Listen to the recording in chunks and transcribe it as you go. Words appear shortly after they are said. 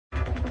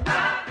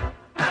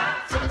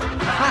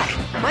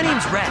My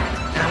name's Red,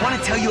 and I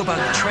want to tell you about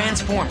the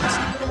Transformers.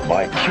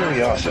 My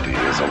curiosity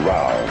is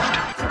aroused.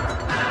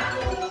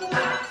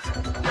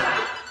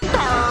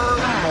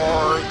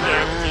 More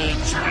than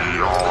meets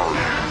the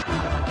eye.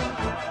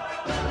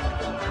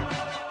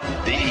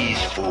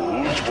 These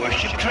fools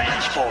worship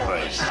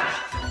Transformers.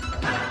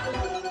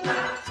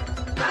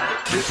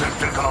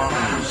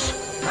 Decepticons,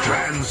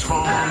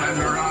 transform and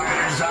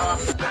rise up.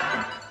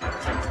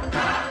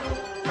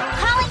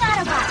 Calling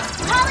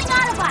Autobots! Calling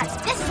Autobots!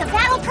 This is a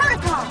battle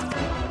protocol!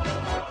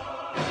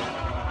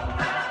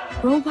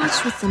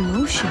 Robots with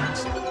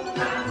emotions.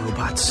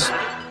 Robots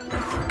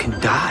who can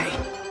die.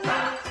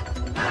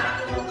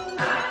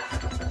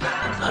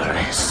 The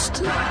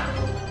rest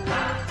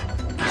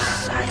is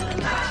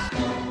silence.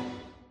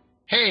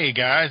 Hey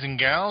guys and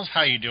gals,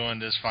 how you doing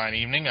this fine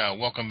evening?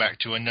 Welcome back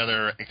to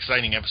another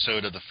exciting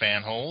episode of the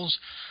Fanholes.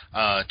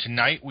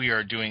 Tonight we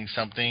are doing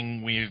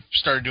something we've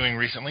started doing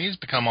recently. It's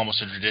become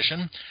almost a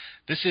tradition.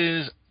 This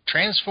is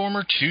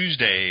Transformer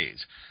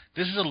Tuesdays.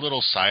 This is a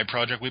little side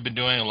project we've been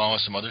doing along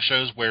with some other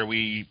shows where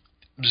we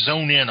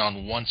zone in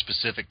on one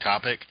specific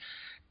topic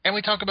and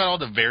we talk about all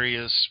the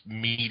various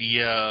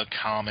media,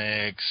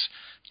 comics,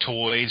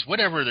 toys,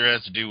 whatever there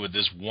has to do with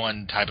this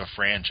one type of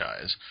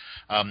franchise.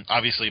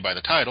 Obviously, by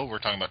the title, we're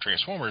talking about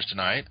Transformers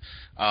tonight.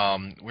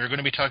 We're going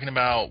to be talking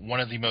about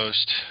one of the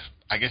most,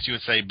 I guess you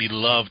would say,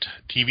 beloved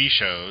TV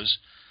shows,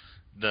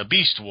 the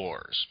Beast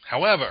Wars.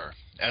 However,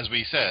 as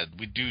we said,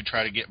 we do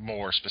try to get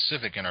more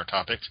specific in our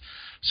topics.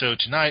 So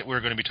tonight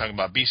we're going to be talking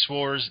about Beast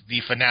Wars,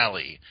 the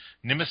finale,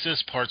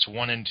 Nemesis Parts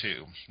 1 and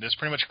 2. This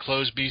pretty much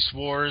closed Beast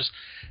Wars,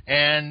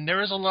 and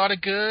there is a lot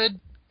of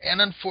good.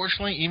 And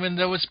unfortunately, even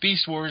though it's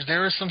Beast Wars,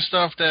 there is some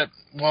stuff that,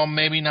 while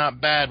maybe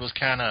not bad, was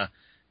kind of,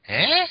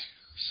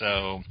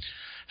 So,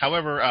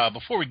 however,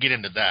 before we get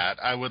into that,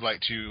 I would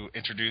like to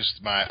introduce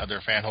my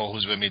other fanhole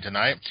who's with me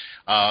tonight.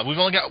 We've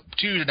only got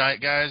two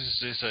tonight, guys.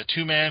 It's a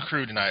two-man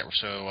crew tonight.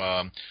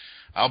 So,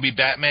 I'll be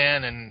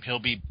Batman, and he'll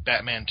be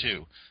Batman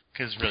too,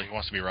 because really he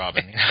wants to be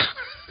Robin.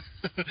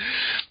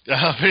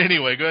 But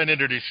anyway, go ahead and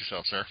introduce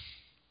yourself, sir.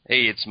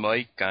 Hey, it's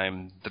Mike.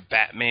 I'm the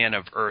Batman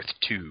of Earth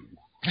 2.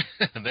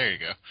 There you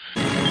go.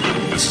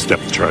 This is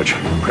Depth Charge.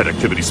 Pred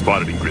activity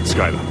spotted in Grid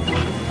Skyline.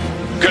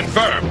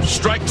 Confirmed.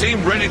 Strike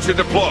team ready to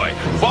deploy.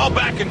 Fall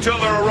back until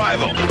their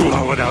arrival.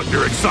 Blow it out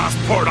your exhaust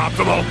port,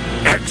 Optimal.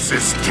 X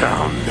is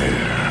down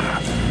there.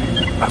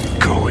 I'm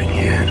going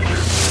in.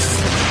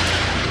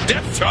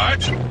 Depth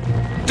charge.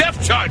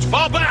 Depth charge.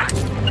 Fall back.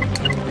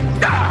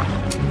 Ah!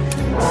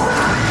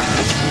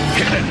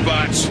 Hit it,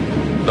 bots.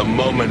 The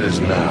moment is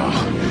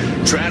now.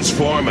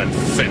 Transform and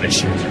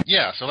finish it.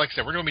 Yeah, so like I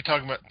said, we're going to be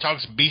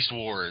talking Beast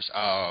Wars.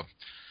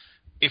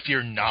 If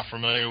you're not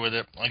familiar with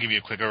it, I'll give you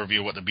a quick overview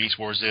of what the Beast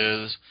Wars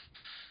is.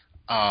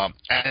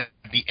 At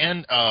the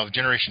end of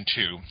Generation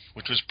 2,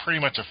 which was pretty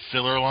much a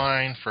filler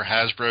line for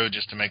Hasbro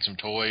just to make some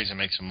toys and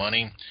make some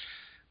money,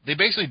 they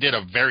basically did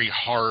a very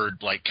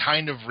hard,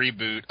 kind of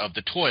reboot of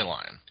the toy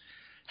line.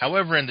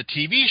 However, in the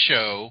TV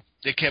show,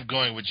 they kept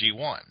going with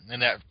G1,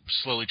 and that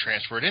slowly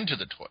transferred into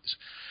the toys.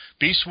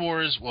 Beast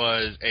Wars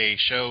was a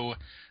show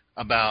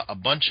about a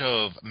bunch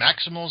of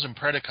Maximals and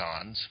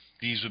Predacons.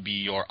 These would be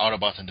your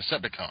Autobots and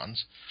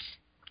Decepticons,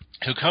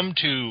 who come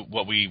to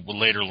what we will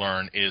later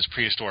learn is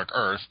prehistoric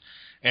Earth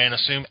and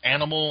assume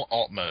animal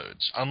alt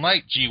modes.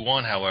 Unlike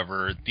G1,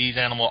 however, these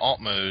animal alt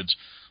modes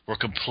were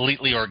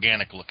completely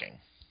organic looking.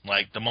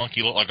 Like the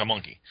monkey looked like a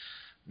monkey.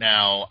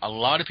 Now, a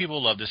lot of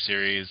people love this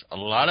series. A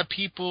lot of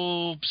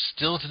people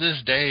still to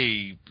this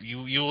day, you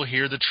will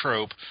hear the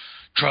trope,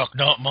 truck,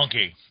 not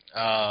monkey.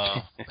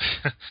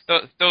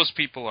 Those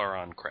people are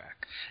on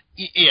crack.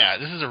 Yeah,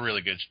 this is a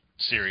really good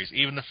series.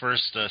 Even the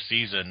first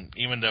season,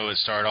 even though it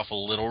started off a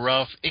little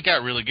rough, it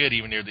got really good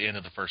even near the end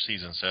of the first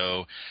season.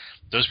 So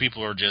those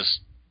people are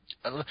just...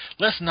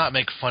 let's not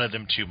make fun of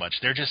them too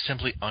much. They're just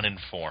simply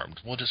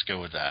uninformed. We'll just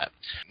go with that.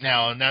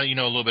 Now you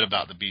know a little bit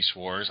about the Beast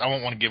Wars. I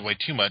won't want to give away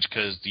too much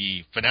because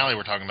the finale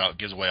we're talking about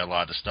gives away a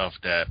lot of the stuff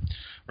that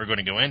we're going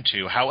to go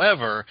into.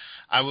 However,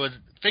 I would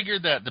figure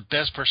that the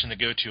best person to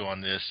go to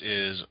on this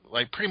is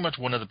pretty much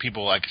one of the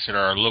people I consider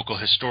our local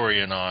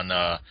historian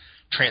on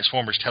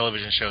Transformers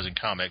television shows and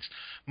comics.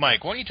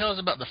 Mike, why don't you tell us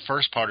about the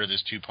first part of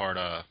this two-part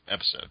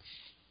episode?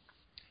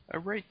 All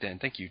right, then.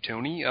 Thank you,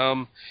 Tony.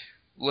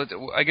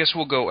 I guess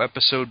we'll go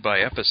episode by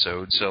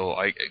episode. So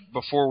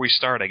before we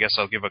start, I guess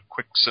I'll give a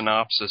quick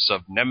synopsis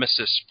of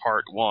Nemesis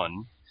Part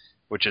 1,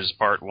 which is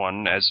Part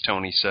 1, as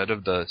Tony said,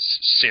 of the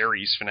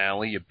series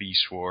finale of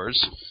Beast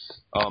Wars.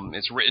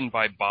 It's written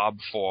by Bob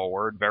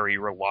Forward, very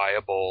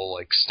reliable,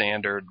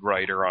 standard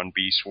writer on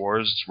Beast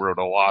Wars. Wrote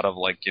a lot of,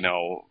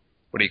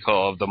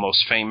 the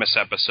most famous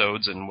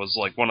episodes and was,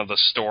 one of the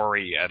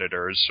story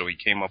editors, so he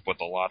came up with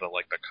a lot of,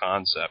 the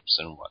concepts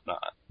and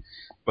whatnot.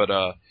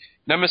 But,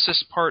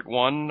 Nemesis Part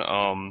 1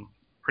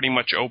 pretty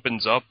much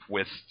opens up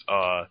with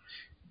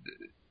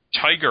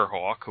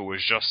Tigerhawk, who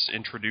was just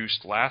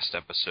introduced last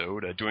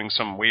episode, doing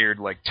some weird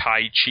like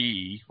Tai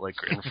Chi, like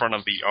in front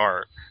of the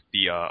Ark.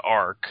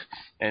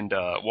 And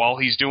while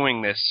he's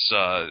doing this,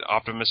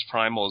 Optimus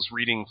Primal is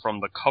reading from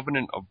the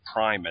Covenant of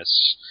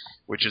Primus,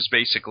 which is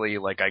basically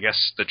like, I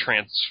guess, the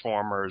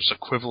Transformers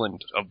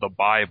equivalent of the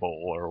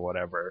Bible or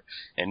whatever.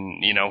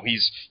 And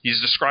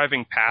he's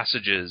describing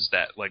passages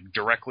that like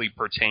directly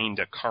pertain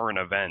to current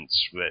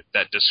events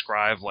that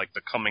describe like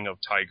the coming of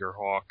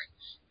Tigerhawk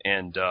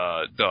and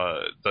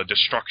the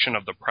destruction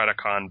of the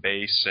Predacon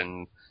base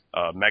and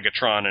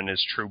Megatron and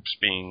his troops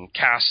being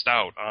cast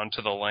out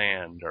onto the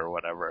land or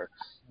whatever.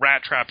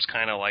 Rat Trap's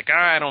kind of like,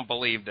 I don't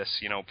believe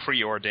this,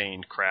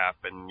 preordained crap,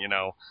 and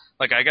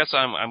like I guess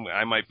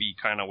I might be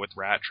kind of with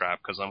Rat Trap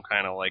because I'm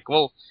kind of like,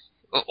 well,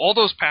 all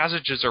those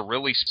passages are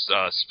really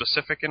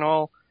specific and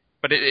all.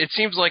 But it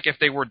seems like if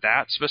they were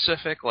that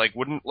specific, like,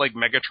 wouldn't, like,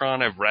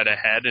 Megatron have read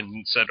ahead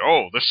and said,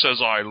 oh, this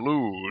says I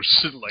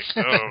lose?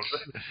 Like, oh.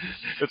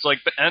 It's like,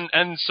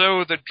 and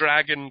so the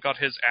dragon got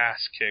his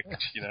ass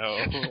kicked,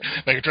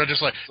 Megatron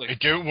just like, I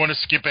don't want to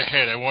skip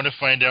ahead. I want to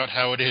find out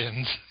how it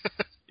ends.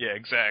 Yeah,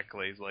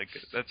 exactly. Like,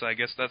 I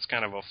guess that's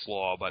kind of a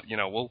flaw, but,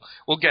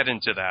 we'll get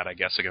into that, I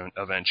guess,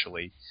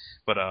 eventually.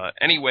 But,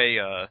 anyway,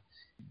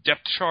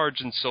 Depth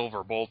Charge and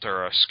Silverbolt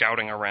are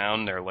scouting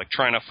around. They're like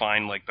trying to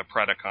find like the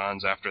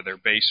Predacons after their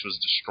base was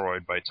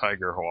destroyed by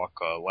Tigerhawk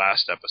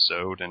last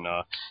episode, and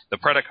the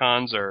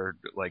Predacons are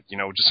like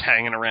just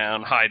hanging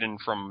around, hiding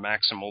from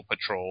Maximal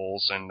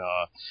patrols, and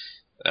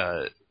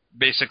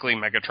basically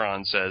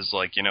Megatron says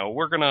like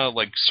we're gonna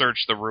like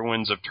search the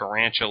ruins of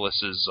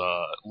Tarantulas's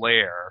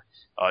lair.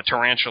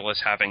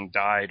 Tarantulas having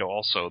died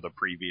also the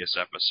previous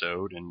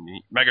episode,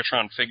 and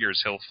Megatron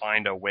figures he'll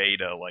find a way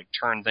to like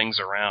turn things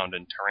around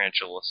in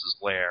Tarantulas'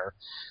 lair.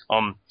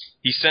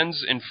 He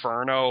sends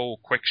Inferno,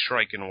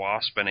 Quickstrike, and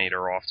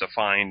Waspinator off to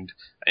find,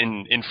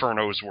 in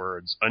Inferno's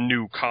words, a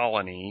new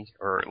colony,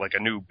 or like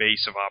a new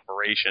base of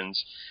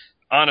operations.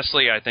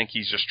 Honestly, I think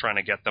he's just trying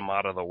to get them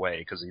out of the way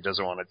because he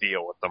doesn't want to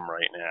deal with them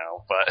right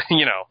now. But,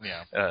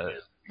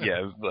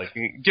 yeah, like,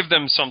 give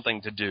them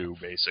something to do,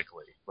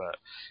 basically. But,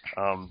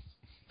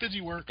 busy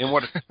work. And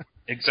what?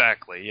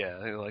 Exactly, yeah.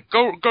 Like,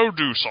 go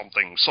do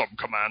something,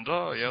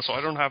 Sub-Commander. Yeah, so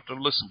I don't have to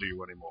listen to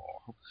you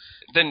anymore.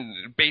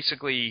 Then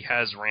basically he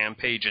has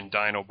Rampage and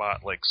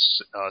Dinobot like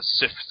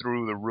sift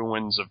through the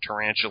ruins of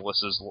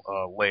Tarantulas'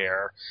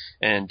 lair,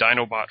 and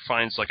Dinobot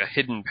finds like a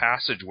hidden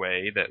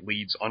passageway that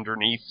leads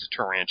underneath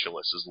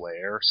Tarantulas'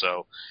 lair.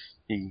 So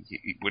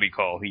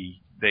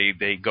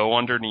they go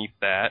underneath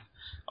that.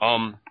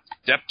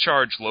 Depth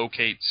Charge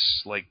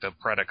locates like the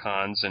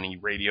Predacons and he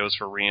radios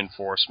for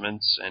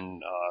reinforcements,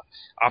 and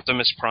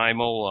Optimus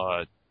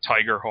Primal,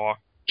 Tigerhawk,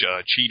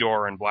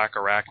 Cheetor, and Black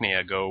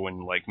Arachnia go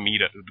and like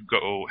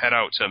head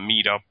out to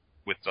meet up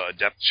with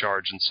Depth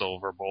Charge and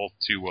Silverbolt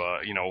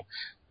to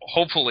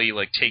hopefully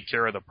like take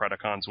care of the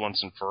Predacons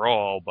once and for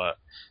all. But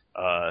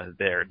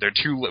they're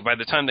too. By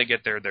the time they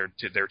get there,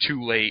 they're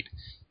too late,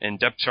 and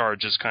Depth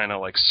Charge is kind of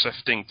like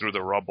sifting through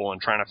the rubble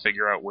and trying to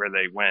figure out where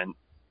they went.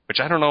 Which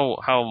I don't know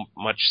how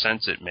much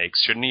sense it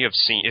makes. Shouldn't he have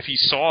seen, if he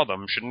saw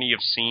them, shouldn't he have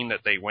seen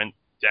that they went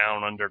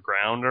down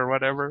underground or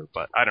whatever?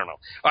 But I don't know.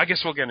 I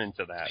guess we'll get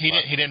into that. He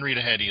didn't read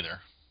ahead either.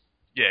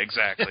 Yeah,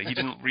 exactly. He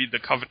didn't read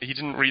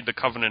the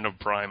Covenant of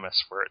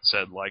Primus where it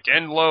said like,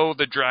 and lo,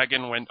 the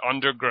dragon went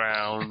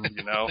underground,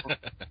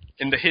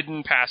 in the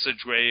hidden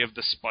passageway of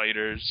the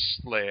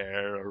spider's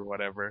lair or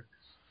whatever.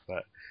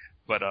 But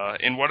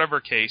in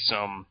whatever case,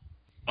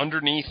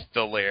 underneath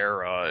the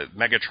lair,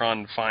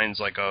 Megatron finds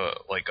like a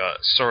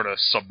sort of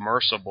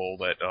submersible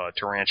that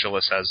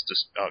Tarantulas has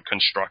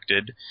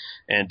constructed,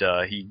 and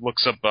he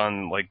looks up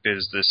on like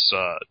there's this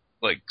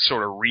like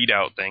sort of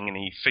readout thing, and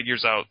he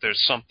figures out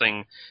there's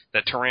something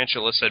that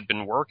Tarantulas had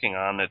been working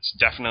on that's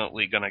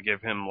definitely going to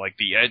give him like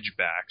the edge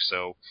back.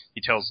 So he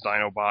tells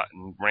Dinobot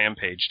and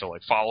Rampage to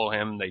like follow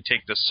him. They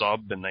take the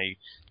sub and they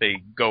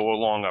go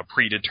along a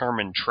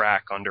predetermined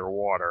track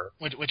underwater.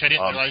 Which I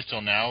didn't realize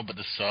till now, but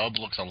the sub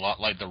looks a lot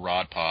like the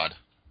Rod Pod.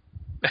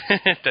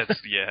 That's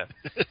yeah.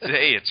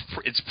 Hey,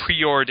 it's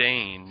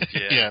preordained.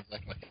 Yeah, yeah,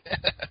 exactly.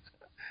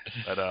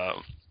 But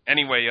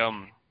anyway,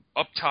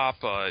 up top,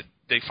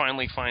 they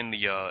finally find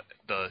the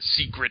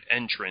secret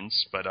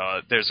entrance, but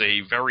there's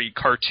a very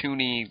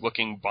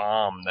cartoony-looking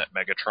bomb that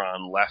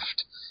Megatron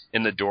left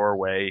in the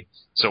doorway.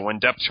 So when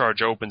Depth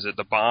Charge opens it,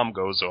 the bomb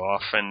goes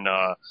off, and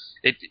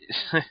it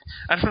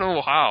I don't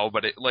know how,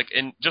 but it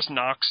just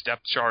knocks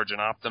Depth Charge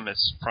and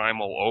Optimus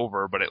Primal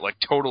over, but it like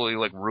totally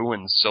like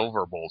ruins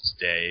Silverbolt's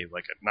day.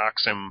 Like it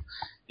knocks him,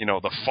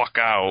 the fuck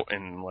out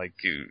and like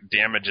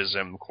damages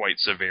him quite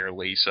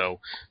severely. So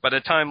by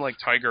the time like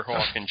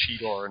Tigerhawk and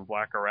Cheetor and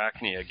Black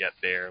Arachnia get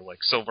there, like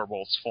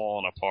Silverbolt's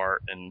falling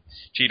apart, and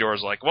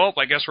Cheetor's like, well,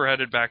 I guess we're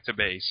headed back to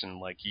base,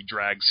 and like he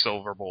drags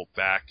Silverbolt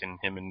back, and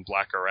him and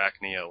Black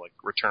Arachnia like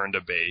return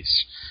to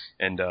base,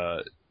 and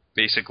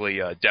basically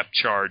Depth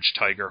Charge,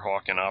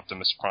 Tigerhawk, and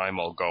Optimus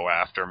Primal go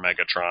after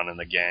Megatron and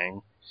the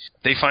gang.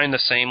 they find the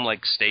same,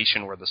 like,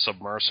 station where the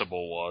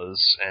submersible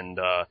was, and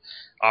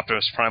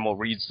Optimus Primal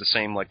reads the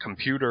same, like,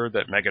 computer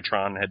that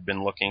Megatron had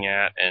been looking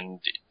at, and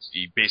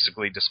he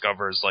basically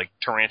discovers, like,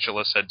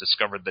 Tarantulas had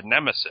discovered the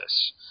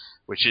Nemesis,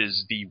 which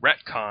is the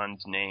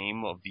retconned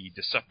name of the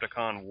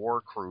Decepticon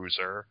war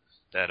cruiser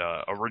that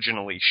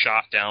originally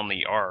shot down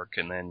the Ark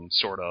and then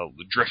sort of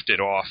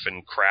drifted off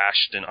and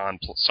crashed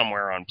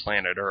somewhere on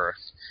planet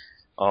Earth.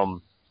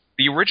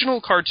 The original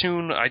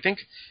cartoon, I think,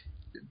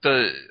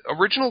 the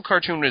original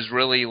cartoon is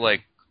really,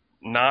 like,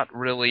 not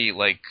really,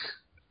 like,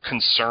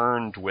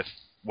 concerned with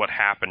what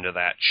happened to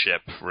that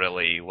ship,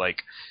 really. Like,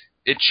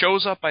 it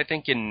shows up, I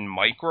think, in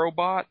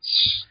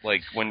Microbots,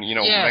 like, when, you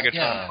know,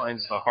 Megatron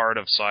finds the heart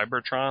of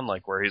Cybertron,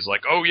 like, where he's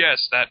like, oh,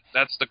 yes,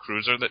 that's the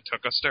cruiser that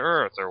took us to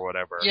Earth, or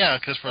whatever. Yeah,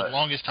 because for the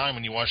longest time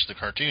when you watched the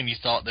cartoon, you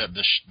thought that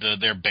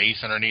their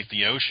base underneath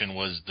the ocean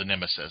was the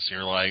Nemesis.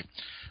 You're like,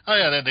 oh,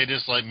 yeah, they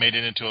just, like, made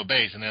it into a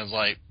base, and then it was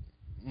like,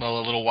 well,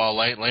 a little while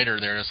later,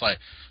 they're just like,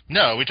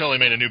 no, we totally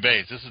made a new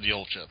base. This is the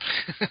old ship.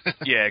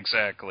 Yeah,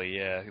 exactly,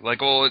 yeah.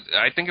 Like, well,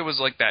 I think it was,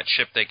 like, that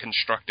ship they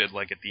constructed,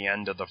 like, at the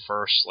end of the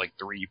first, like,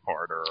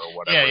 3-parter or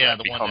whatever. Yeah,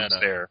 the one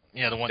that,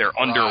 their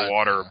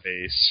underwater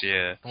base,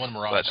 yeah. The one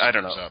Mirage I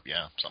don't know. Up,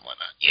 yeah, something like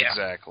that. Yeah.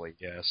 Exactly,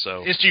 yeah,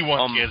 so... It's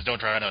G1 kids, don't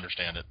try to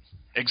understand it.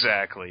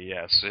 Exactly,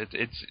 yes.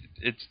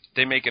 It's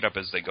they make it up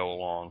as they go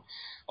along.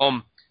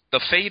 The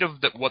fate of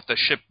what the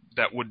ship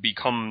that would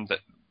become...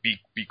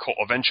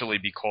 eventually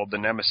be called the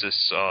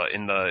Nemesis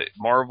in the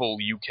Marvel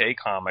UK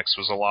comics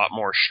was a lot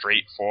more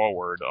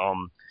straightforward.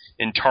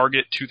 In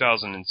Target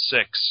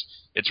 2006,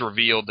 it's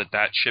revealed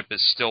that ship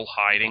is still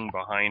hiding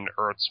behind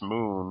Earth's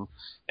moon,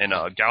 and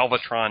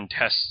Galvatron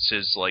tests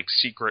his like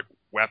secret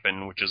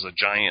weapon, which is a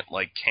giant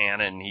like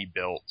cannon he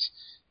built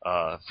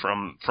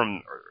from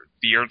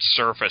the Earth's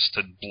surface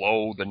to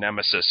blow the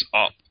Nemesis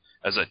up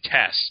as a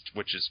test,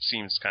 which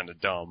seems kind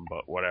of dumb,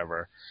 but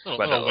whatever. A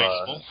little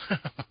wasteful.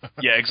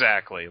 Yeah,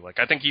 exactly. Like,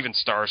 I think even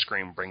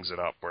Starscream brings it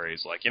up where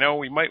he's like, you know,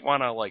 we might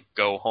want to, like,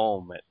 go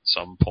home at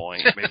some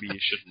point. Maybe you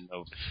shouldn't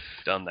have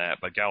done that.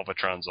 But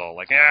Galvatron's all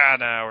like,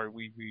 no,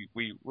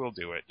 we'll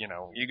do it. You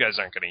know, you guys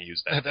aren't going to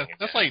use that thing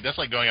again. That's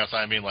like going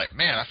outside and being like,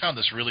 man, I found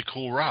this really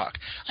cool rock.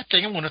 I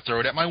think I'm going to throw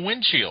it at my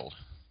windshield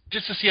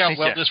just to see how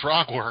well this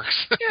rock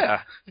works.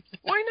 Yeah,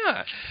 why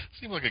not?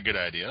 Seems like a good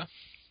idea.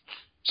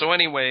 So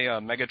anyway,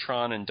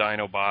 Megatron and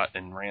Dinobot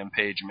and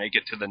Rampage make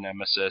it to the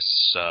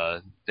Nemesis.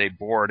 They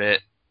board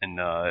it, and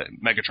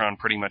Megatron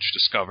pretty much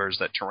discovers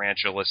that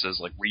Tarantulas has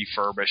like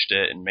refurbished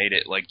it and made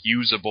it like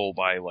usable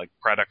by like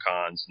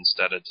Predacons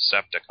instead of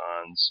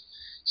Decepticons.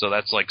 So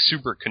that's like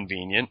super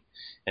convenient.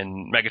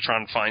 And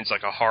Megatron finds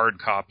like a hard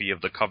copy of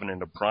the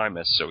Covenant of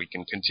Primus, so he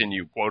can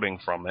continue quoting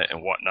from it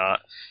and whatnot,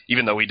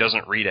 even though he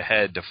doesn't read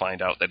ahead to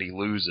find out that he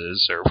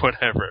loses or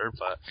whatever.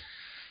 But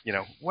you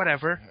know,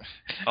 whatever.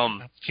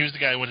 He was the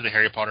guy who went to the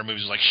Harry Potter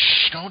movies. Was like,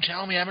 shh, don't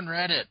tell me I haven't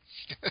read it.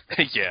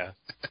 Yeah.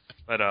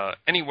 But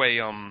anyway,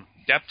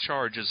 Depth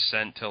Charge is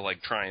sent to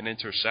like try and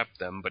intercept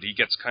them, but he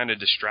gets kind of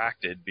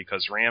distracted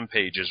because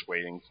Rampage is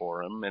waiting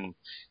for him, and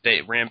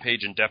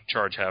Rampage and Depth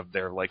Charge have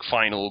their like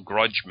final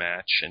grudge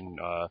match, and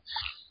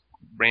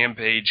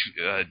Rampage,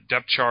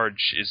 Depth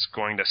Charge is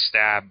going to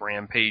stab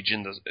Rampage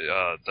in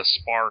the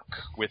spark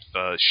with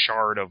a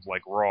shard of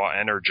like raw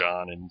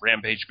energon, and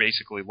Rampage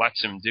basically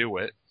lets him do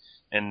it.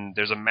 And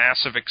there's a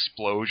massive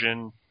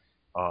explosion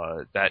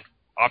that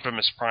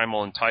Optimus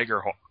Primal and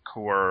Tigerhawk,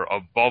 who are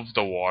above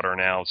the water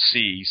now,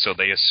 see. So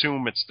they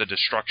assume it's the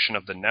destruction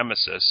of the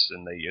Nemesis,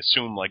 and they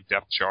assume like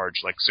Depth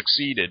Charge like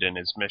succeeded in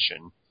his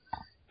mission.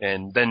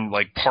 And then,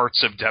 like,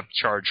 parts of Depth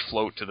Charge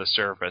float to the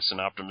surface,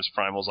 and Optimus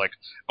Primal's like,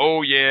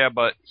 oh, yeah,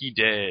 but he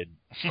did.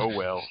 Oh,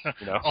 well.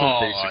 You know,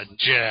 oh,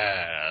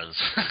 jazz.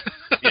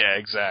 Yeah,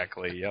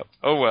 exactly, yep.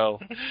 Oh, well.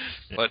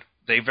 But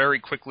they very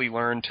quickly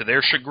learn, to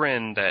their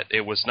chagrin, that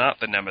it was not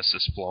the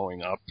Nemesis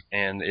blowing up,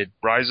 and it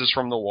rises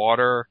from the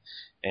water,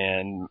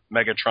 and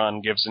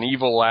Megatron gives an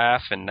evil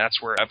laugh, and that's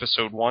where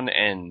Episode 1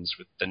 ends,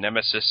 with the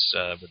Nemesis,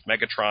 with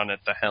Megatron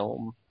at the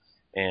helm,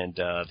 and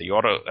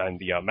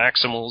the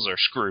Maximals are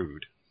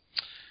screwed.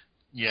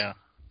 Yeah.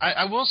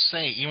 I will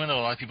say, even though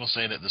a lot of people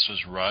say that this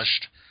was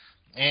rushed,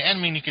 and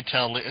I mean, you could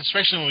tell,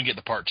 especially when we get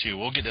to Part 2,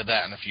 we'll get to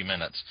that in a few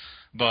minutes,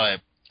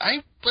 but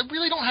I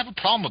really don't have a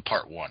problem with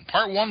Part 1.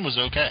 Part 1 was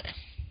okay.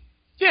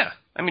 Yeah.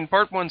 I mean,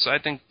 Part 1's, I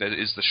think, that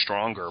is the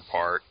stronger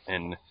part,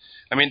 and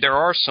I mean, there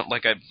are some,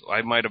 like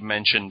I might have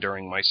mentioned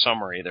during my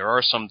summary, there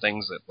are some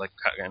things that, like,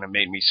 kind of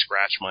made me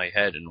scratch my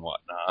head and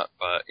whatnot,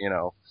 but, you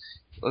know,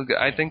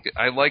 I think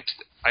I liked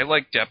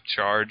Depth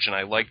Charge, and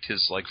I liked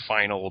his like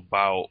final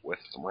bout with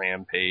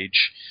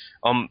Rampage.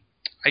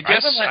 I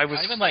guess I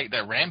even like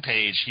that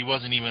Rampage. He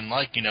wasn't even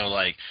like, you know,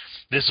 like,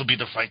 this will be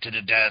the fight to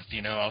the death.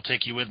 You know, I'll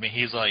take you with me.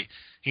 He's like,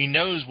 he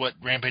knows what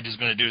Rampage is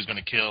going to do is going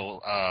to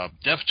kill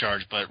Depth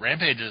Charge, but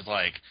Rampage is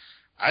like,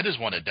 I just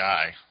want to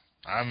die.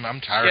 I'm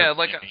tired. Yeah,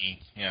 like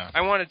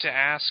I wanted to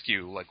ask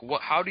you, like,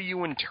 how do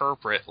you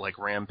interpret like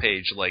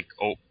Rampage, like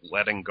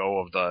letting go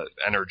of the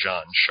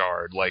Energon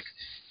shard, like?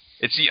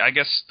 I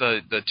guess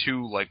the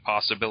two like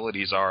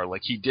possibilities are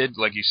like he did,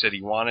 like you said,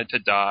 he wanted to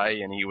die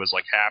and he was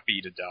like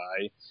happy to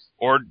die,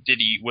 or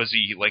was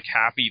he like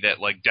happy that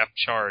like depth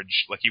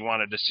charge, like he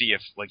wanted to see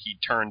if like he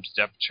turned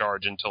depth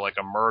charge into like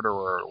a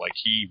murderer like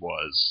he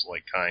was,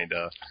 like kind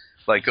of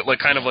like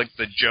kind of like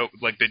the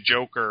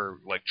Joker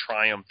like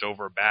triumphed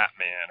over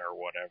Batman or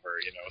whatever,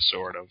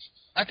 sort of.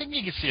 I think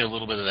you can see a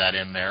little bit of that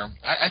in there.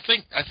 I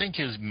think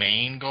his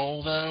main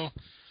goal though,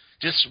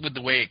 just with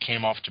the way it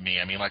came off to me,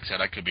 I mean, like I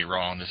said, I could be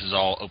wrong. This is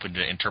all open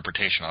to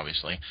interpretation,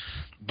 obviously.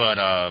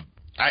 But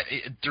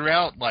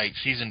throughout, like,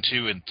 Season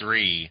 2 and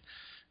 3,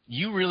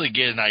 you really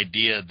get an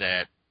idea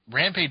that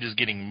Rampage is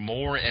getting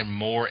more and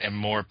more and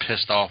more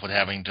pissed off with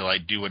having to,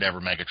 like, do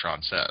whatever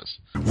Megatron says.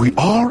 We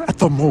are, at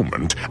the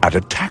moment, at a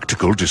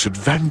tactical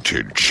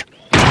disadvantage.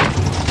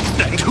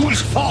 And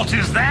whose fault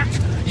is that?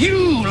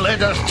 You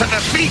led us to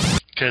defeat!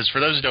 Because,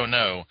 for those who don't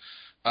know,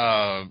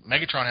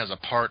 Megatron has a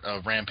part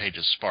of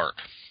Rampage's spark.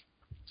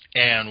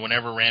 And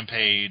whenever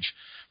Rampage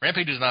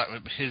is not,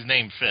 his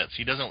name fits.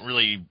 He doesn't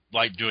really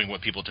like doing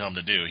what people tell him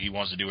to do. He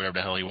wants to do whatever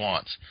the hell he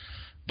wants.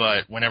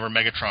 But whenever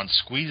Megatron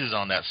squeezes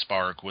on that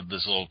spark with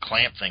this little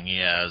clamp thing he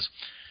has,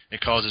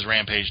 it causes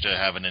Rampage to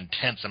have an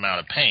intense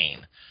amount of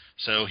pain.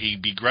 So he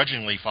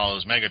begrudgingly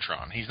follows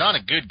Megatron. He's not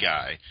a good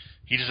guy.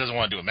 He just doesn't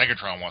want to do what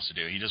Megatron wants to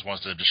do. He just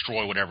wants to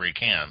destroy whatever he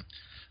can.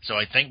 So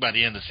I think by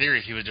the end of the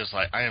series, he was just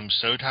like, I am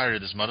so tired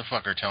of this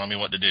motherfucker telling me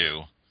what to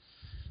do.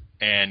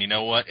 And you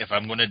know what? If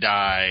I'm going to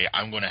die,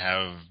 I'm going to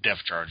have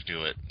Depth Charge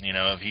do it.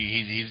 If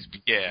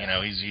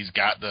he's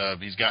got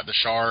the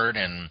shard,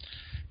 and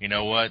you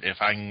know what? If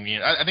I can,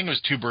 I think it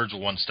was two birds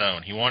with one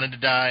stone. He wanted to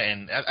die,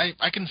 and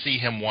I can see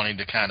him wanting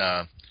to kind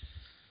of,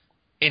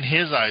 in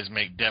his eyes,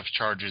 make Depth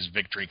Charge's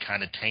victory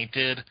kind of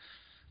tainted.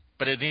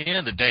 But at the end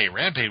of the day,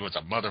 Rampage was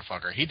a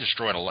motherfucker. He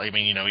destroyed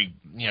he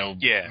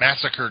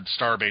massacred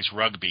Starbase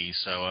Rugby.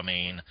 So I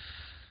mean.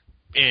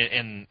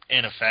 In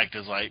effect,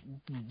 is like,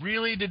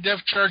 really, did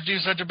Depth Charge do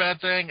such a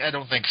bad thing? I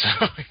don't think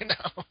so,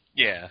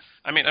 Yeah.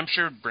 I mean, I'm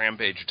sure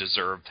Rampage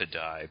deserved to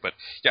die, but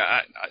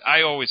yeah,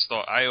 I always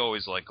thought,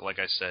 like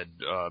I said,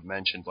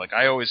 mentioned, like,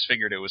 I always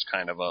figured it was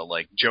kind of a,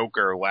 like,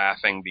 Joker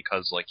laughing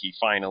because, like, he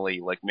finally,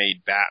 like,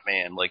 made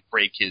Batman, like,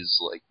 break his,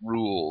 like,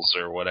 rules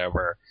or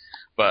whatever.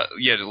 But,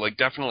 yeah, like,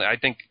 definitely, I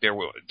think there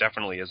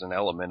definitely is an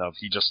element of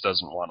he just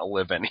doesn't want to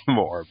live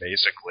anymore,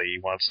 basically. He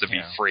wants to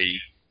be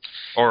free.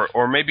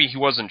 Or maybe he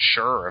wasn't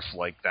sure if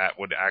like that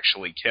would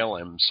actually kill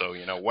him. So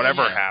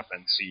whatever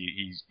happens,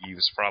 he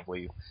was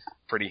probably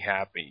pretty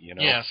happy.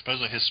 Yeah,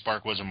 supposedly his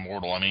spark was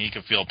immortal. I mean, he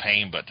could feel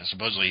pain, but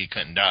supposedly he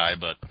couldn't die.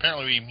 But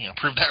apparently we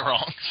proved that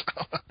wrong.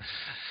 So.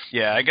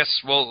 Yeah, I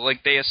guess. Well,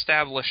 like they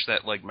established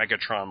that like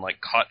Megatron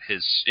like cut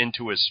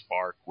into his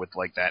spark with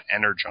like that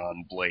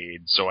Energon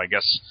blade. So I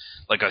guess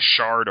like a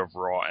shard of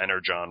raw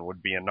Energon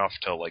would be enough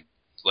to like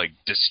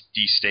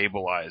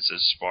destabilize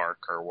his spark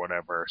or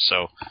whatever.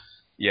 So.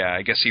 Yeah,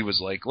 I guess he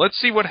was like, let's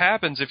see what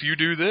happens if you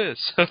do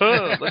this.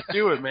 Let's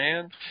do it,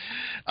 man.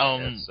 I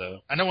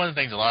know one of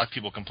the things a lot of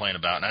people complain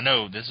about, and I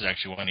know this is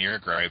actually one of your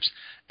gripes,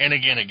 and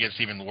again, it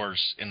gets even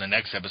worse in the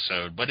next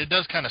episode, but it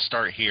does kind of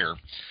start here.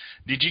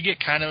 Did you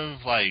get kind of,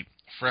 like,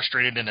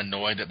 frustrated and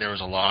annoyed that there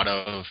was a lot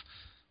of,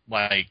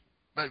 like,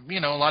 a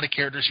lot of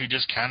characters who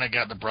just kind of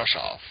got the brush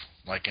off,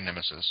 like in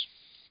Nemesis?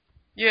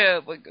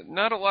 Yeah, like,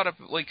 not a lot of,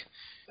 like...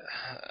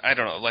 I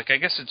don't know, like, I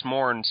guess it's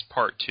more in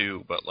part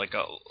 2, but, like,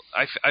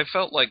 I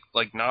felt like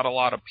not a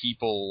lot of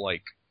people,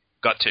 like,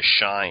 got to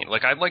shine.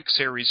 Like, I like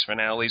series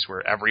finales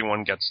where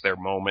everyone gets their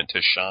moment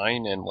to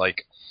shine, and,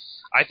 like,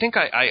 I think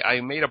I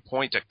made a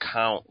point to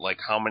count, like,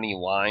 how many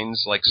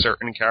lines, like,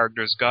 certain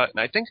characters got, and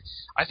I think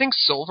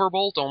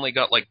Silverbolt only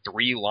got, like,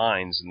 3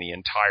 lines in the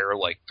entire,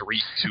 like,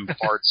 2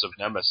 parts of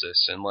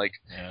Nemesis, and, like,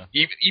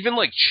 even,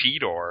 like,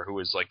 Cheetor, who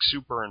is, like,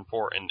 super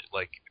important,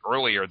 like,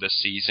 earlier this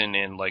season,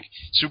 and, like,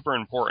 super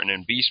important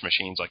in Beast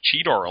Machines, like,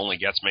 Cheetor only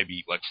gets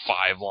maybe, like,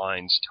 5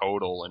 lines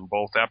total in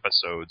both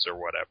episodes or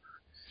whatever.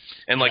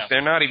 And, like,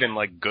 they're not even,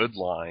 like, good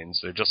lines.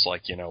 They're just,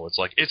 like, it's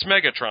like, it's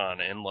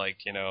Megatron, and, like,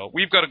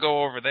 we've got to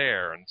go over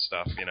there and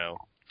stuff,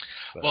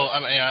 But, well, I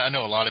mean, I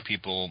know a lot of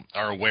people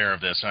are aware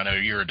of this. I know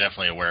you're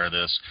definitely aware of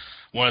this.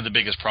 One of the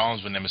biggest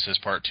problems with Nemesis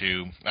Part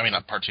 2, I mean,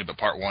 not Part 2, but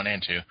Part 1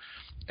 and 2,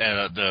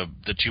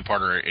 the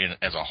two-parter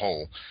as a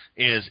whole,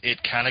 is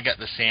it kind of got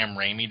the Sam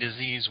Raimi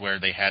disease where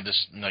they had to,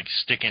 like,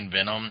 stick in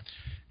Venom.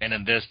 And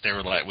in this, they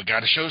were like, we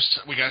gotta show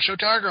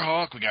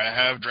Tigerhawk, we gotta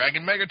have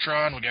Dragon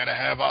Megatron, we gotta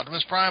have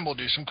Optimus Prime, we'll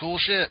do some cool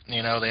shit. They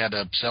had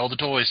to sell the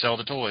toys.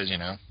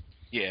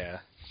 Yeah.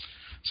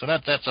 So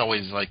that's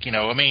always like,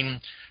 I mean,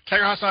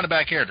 Tigerhawk's not a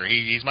bad character.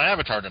 He's my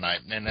avatar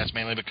tonight, and that's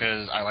mainly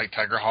because I like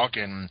Tigerhawk,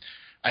 and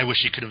I wish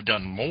he could have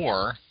done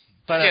more.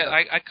 But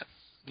I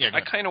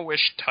kind of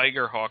wish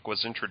Tigerhawk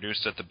was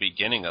introduced at the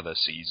beginning of the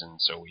season,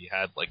 so we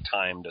had like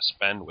time to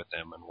spend with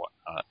him and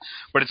whatnot.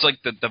 But it's like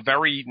the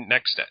very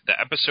next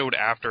episode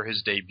after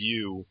his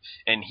debut,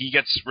 and he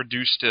gets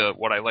reduced to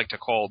what I like to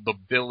call the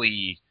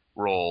Billy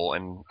role,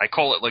 and I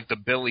call it like the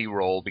Billy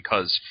role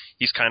because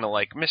he's kind of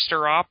like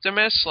Mr.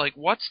 Optimus, like,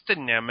 what's the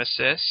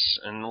Nemesis?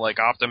 And like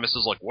Optimus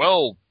is like,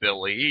 well,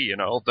 Billy, you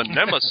know, the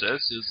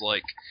Nemesis is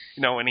like,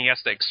 you know, and he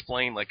has to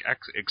explain, like,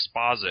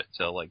 exposit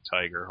to like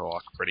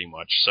Tigerhawk pretty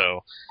much.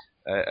 So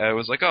I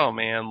was like, oh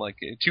man, like,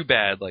 too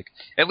bad. Like,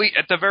 at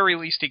the very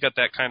least, he got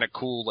that kind of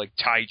cool like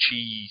Tai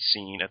Chi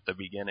scene at the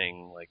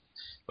beginning, like,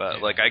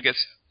 but like I guess.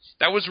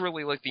 That was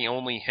really like the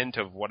only hint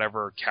of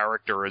whatever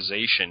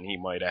characterization he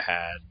might have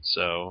had.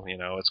 So, you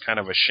know, it's kind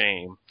of a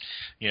shame.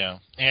 Yeah.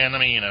 And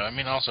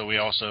also we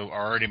also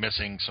are already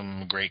missing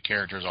some great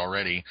characters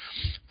already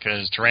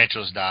because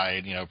Tarantulas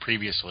died,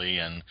 previously,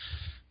 and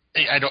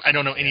I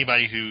don't know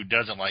anybody who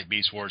doesn't like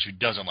Beast Wars who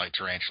doesn't like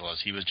Tarantulas.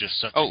 He was just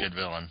such a good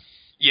villain.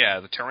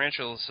 Yeah, the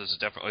Tarantulas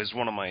is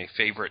one of my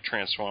favorite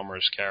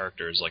Transformers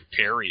characters, like,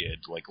 period.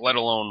 Like, let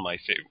alone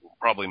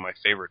probably my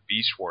favorite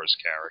Beast Wars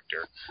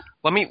character.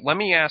 Let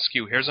me ask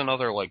you, here's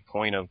another, like,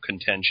 point of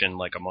contention,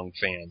 like, among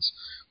fans.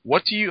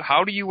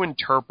 How do you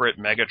interpret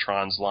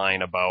Megatron's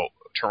line about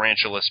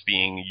Tarantulas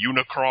being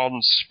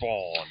Unicron's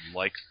spawn?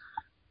 Like,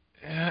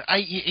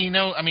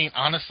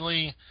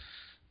 honestly,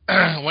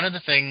 one of the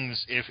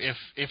things,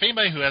 if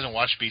anybody who hasn't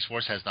watched Beast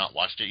Wars has not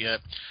watched it yet,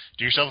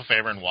 do yourself a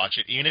favor and watch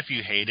it. Even if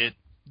you hate it,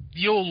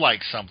 you'll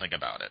like something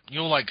about it.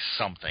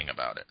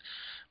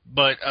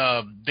 But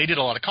they did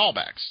a lot of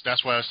callbacks.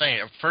 That's what I was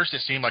saying. At first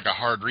it seemed like a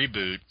hard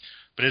reboot,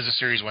 but as the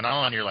series went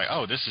on, you're like,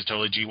 oh, this is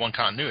totally G1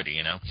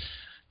 continuity,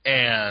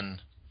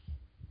 And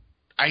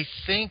I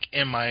think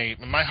in my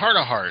heart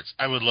of hearts,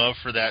 I would love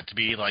for that to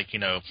be like,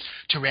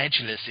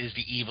 Tarantulas is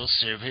the evil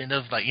servant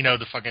of, like,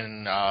 the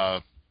fucking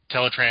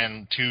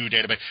Teletran 2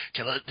 database.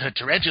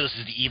 Tarantulas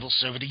is the evil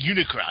servant of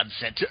Unicron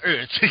sent to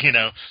Earth,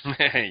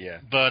 Yeah.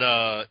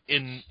 But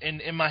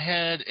in my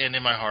head and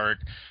in my heart,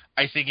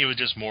 I think it was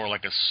just more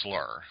like a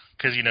slur.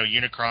 Because,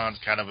 Unicron's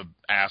kind of an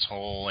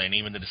asshole, and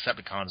even the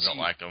Decepticons don't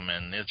like him,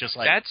 and it's just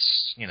like,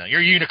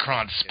 you're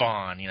Unicron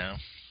spawn,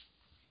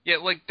 Yeah,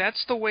 like,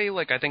 that's the way,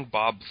 like, I think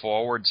Bob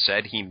Forward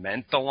said he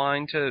meant the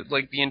line to,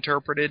 like, be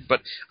interpreted,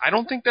 but I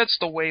don't think that's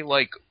the way,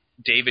 like,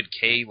 David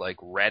Kay, like,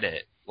 read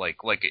it. I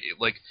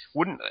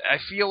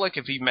feel like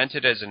if he meant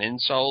it as an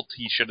insult,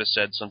 he should have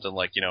said something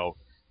like,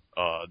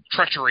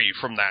 treachery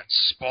from that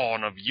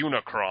spawn of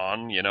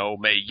Unicron,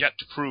 may yet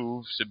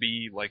prove to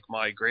be, like,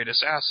 my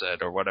greatest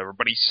asset or whatever.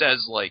 But he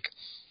says, like,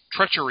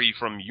 treachery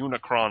from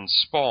Unicron's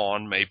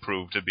spawn may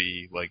prove to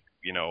be, like,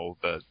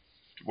 the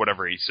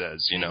whatever he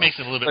says, It makes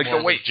it a little bit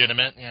more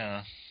legitimate,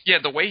 yeah. Yeah,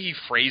 the way he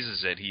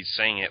phrases it, he's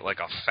saying it like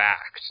a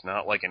fact,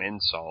 not like an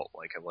insult.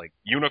 Like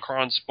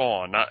Unicron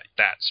spawn, not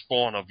that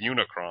spawn of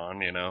Unicron,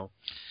 I don't know.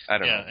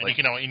 Yeah, and you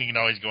can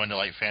always go into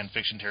like fan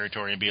fiction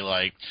territory and be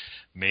like,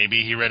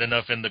 maybe he read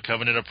enough in the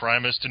Covenant of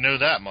Primus to know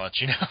that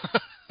much,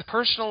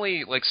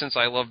 Personally, like, since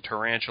I love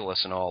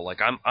Tarantulas and all, like,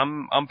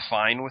 I'm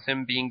fine with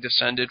him being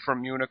descended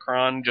from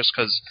Unicron, just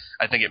because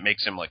I think it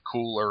makes him, like,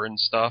 cooler and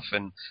stuff,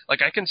 and,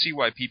 like, I can see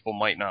why people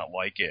might not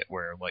like it,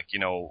 where, like,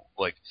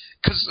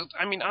 because,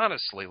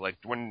 honestly, like,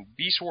 when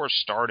Beast Wars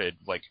started,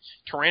 like,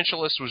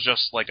 Tarantulas was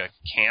just, like, a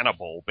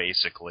cannibal,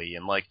 basically,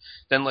 and, like,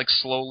 then, like,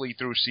 slowly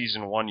through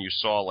Season 1, you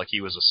saw, like,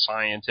 he was a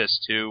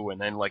scientist, too, and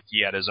then, like,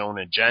 he had his own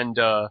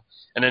agenda,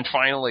 and then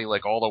finally,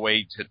 like, all the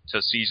way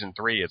to Season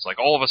 3, it's like,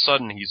 all of a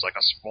sudden, he's, like,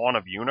 a spawn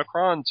of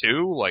Unicron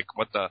too? Like,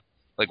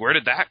 where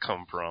did that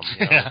come from?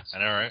 Yeah, I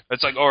know, right?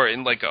 It's like, or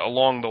in like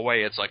along the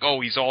way, it's like,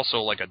 oh, he's also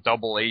like a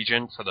double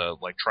agent for the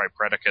like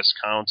Tripredacus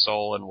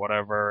Council and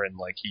whatever, and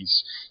like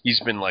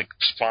he's been like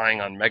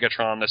spying on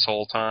Megatron this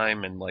whole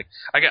time, and like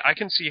I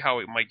can see how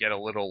it might get a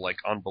little like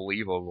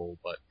unbelievable,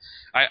 but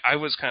I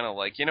was kind of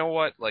like, you know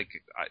what, like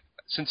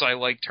since I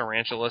like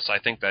Tarantulas, I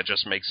think that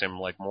just makes him,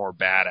 like, more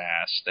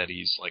badass, that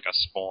he's, like, a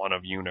spawn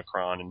of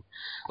Unicron. And,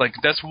 like,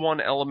 that's one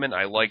element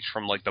I liked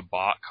from, like, the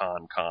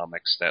BotCon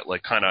comics that,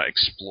 like, kind of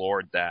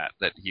explored that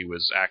he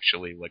was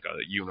actually, like, a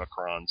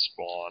Unicron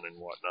spawn and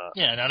whatnot.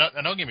 Yeah, now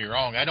don't get me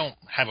wrong. I don't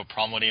have a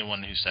problem with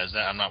anyone who says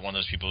that. I'm not one of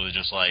those people who's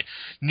just like,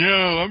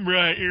 no, I'm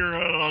right, you're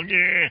wrong,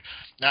 yeah.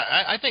 Now,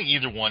 I think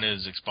either one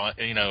is,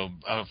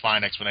 a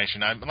fine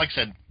explanation. Like I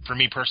said, for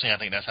me personally, I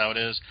think that's how it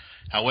is.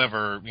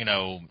 However,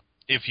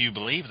 if you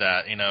believe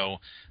that,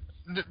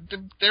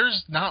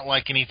 there's not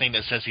like anything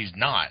that says he's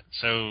not.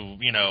 So,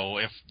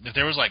 if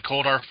there was like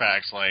cold hard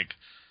facts, like,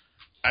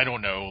 I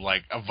don't know,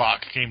 like a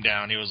Vok came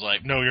down, he was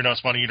like, no, you're not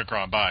spawning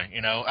Unicron, bye.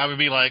 I would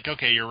be like,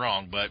 okay, you're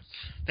wrong. But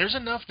there's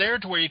enough there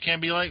to where you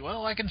can be like,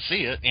 well, I can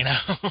see it,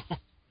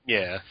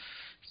 Yeah.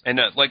 And,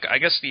 like, I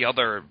guess the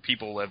other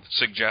people have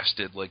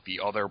suggested, like, the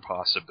other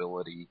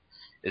possibility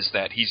is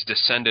that he's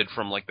descended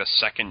from, like, the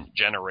second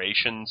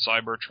generation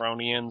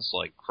Cybertronians,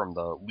 like, from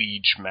the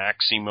Liege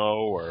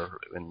Maximo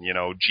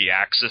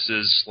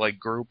G-Axis's, like,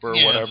 group or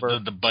whatever.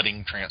 The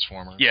budding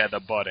Transformers. Yeah, the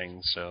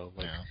budding, so,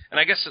 like, yeah. And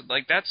I guess,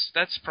 like,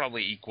 that's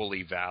probably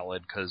equally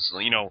valid, because,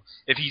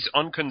 if he's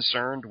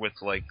unconcerned with,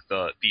 like,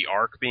 the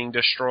Ark being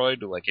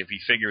destroyed, like, if he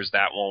figures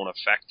that won't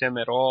affect him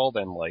at all,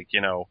 then, like,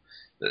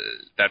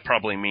 that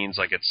probably means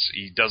like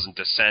he doesn't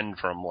descend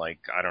from like,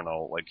 I don't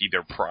know, like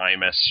either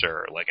Primus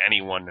or like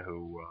anyone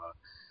who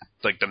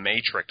like the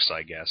Matrix,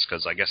 I guess,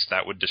 because I guess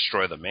that would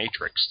destroy the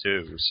Matrix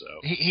too. So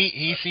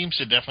he seems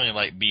to definitely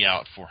like be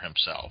out for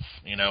himself.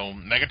 You know,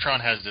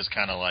 Megatron has this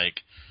kind of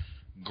like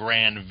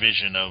grand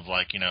vision of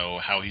like, you know,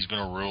 how he's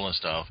going to rule and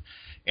stuff,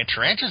 and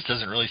Tarantus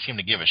doesn't really seem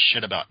to give a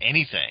shit about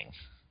anything.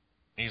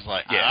 He's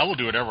like, I will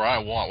do whatever I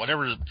want,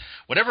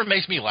 whatever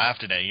makes me laugh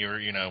today. You're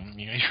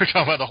talking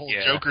about the whole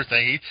Joker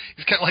thing.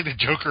 He's kind of like the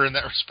Joker in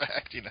that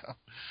respect, you know.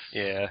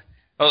 Yeah.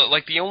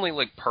 Like the only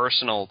like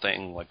personal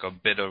thing, like a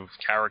bit of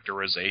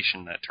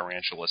characterization that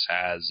Tarantulas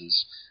has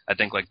is, I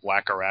think like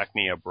Black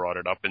Arachnia brought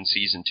it up in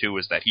season 2,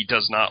 is that he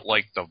does not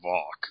like the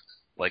Vok.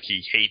 Like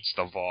he hates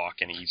the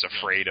Vok and he's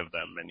afraid of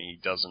them and he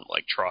doesn't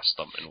like trust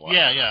them and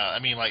whatnot. Yeah. I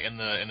mean, like in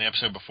the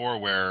episode before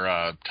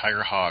where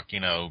Tigerhawk,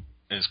 you know,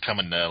 is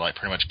coming to like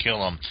pretty much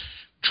kill him,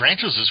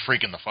 Tarantulas is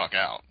freaking the fuck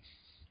out.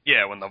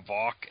 Yeah, when the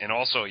Vok, and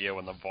also,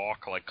 when the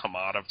Vok, like, come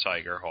out of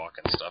Tigerhawk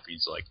and stuff,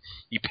 he's like,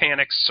 he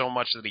panics so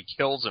much that he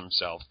kills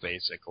himself,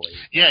 basically.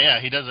 Yeah,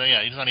 he does,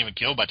 he's not even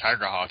killed by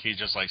Tigerhawk, he's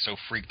just, like, so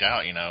freaked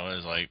out, you know,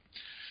 he's like,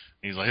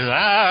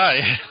 ah!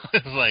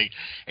 It's like,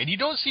 and you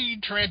don't see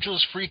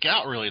Tarantulas freak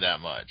out really that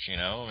much, you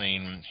know, I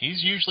mean,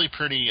 he's usually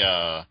pretty,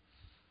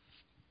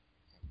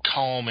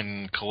 calm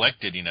and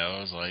collected, you know,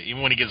 it's like,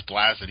 even when he gets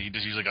blasted, he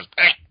just usually goes,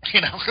 you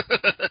know.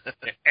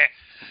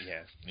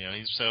 Yeah. You know,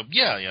 he's so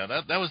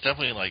that was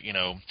definitely like, you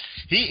know,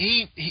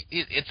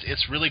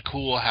 it's really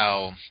cool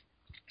how,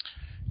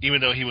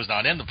 even though he was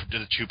not in the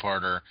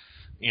two-parter,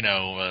 you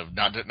know,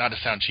 not to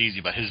sound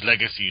cheesy, but his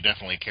legacy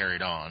definitely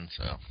carried on.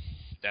 So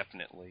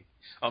definitely.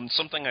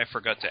 Something I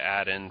forgot to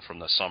add in from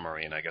the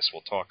summary, and I guess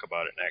we'll talk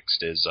about it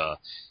next, is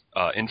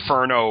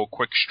Inferno,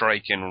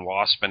 Quickstrike, and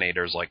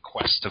Waspinator's like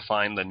quest to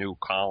find the new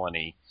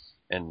colony.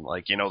 And,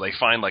 like, you know, they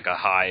find, like, like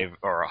a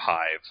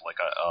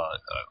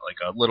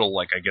little,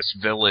 like, I guess,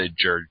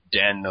 village or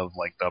den of,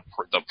 like, the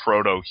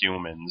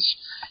proto-humans,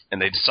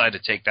 and they decide to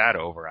take that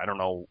over. I don't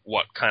know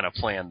what kind of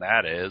plan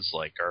that is,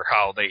 like, or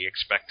how they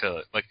expect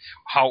to, like,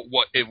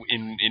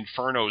 in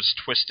Inferno's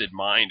twisted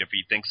mind, if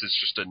he thinks it's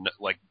just a,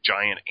 like,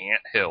 giant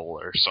anthill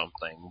or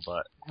something,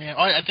 but... Yeah,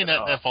 I think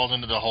that falls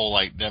into the whole,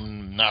 like,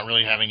 them not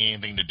really having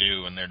anything to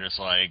do, and they're just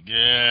like,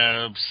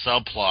 yeah,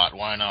 subplot,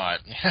 why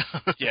not?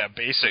 Yeah,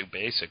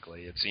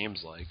 basically, it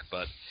seems like.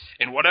 But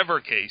in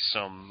whatever case,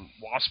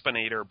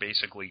 Waspinator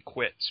basically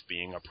quits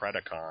being a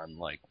Predacon,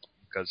 like,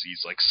 because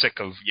he's, like,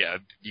 sick of,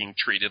 being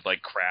treated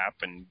like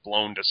crap and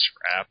blown to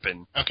scrap.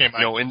 And okay,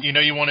 Mike,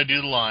 you want to do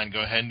the line.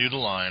 Go ahead and do the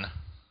line.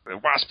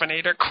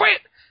 Waspinator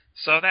quit!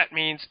 So that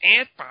means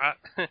Antbot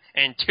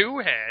and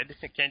Two-Head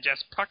can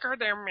just pucker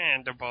their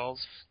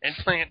mandibles and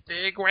plant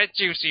big, wet,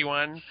 juicy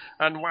one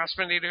on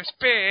Waspinator's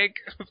big,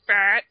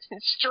 fat,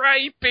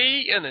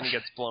 stripey, and then he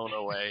gets blown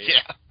away.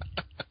 Yeah.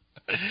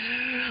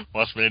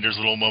 Waspinator's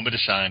little moment to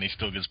shine, he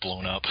still gets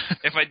blown up.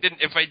 If I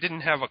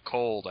didn't have a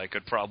cold, I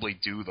could probably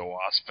do the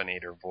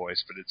Waspinator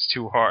voice, but it's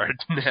too hard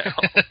now.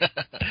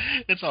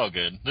 It's all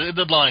good.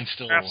 The line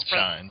still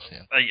shines.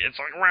 Yeah. It's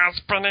like,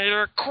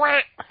 Waspinator,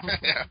 quit!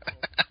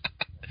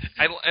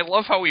 I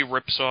love how he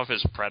rips off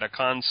his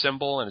Predacon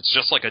symbol, and it's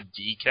just like a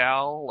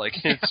decal. Like,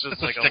 it's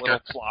just like a little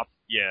plop.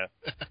 Yeah.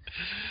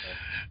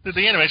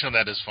 The animation on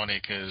that is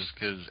funny, because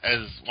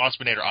as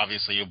Waspinator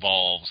obviously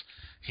evolves,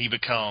 he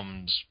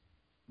becomes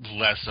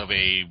less of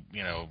a,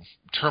 you know,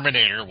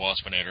 Terminator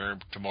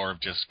Waspinator to more of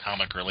just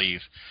comic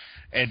relief.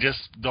 And just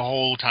the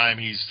whole time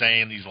he's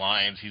saying these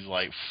lines, he's,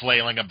 like,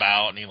 flailing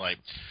about, and he, like,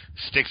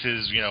 sticks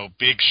his, you know,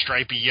 big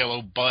stripy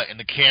yellow butt in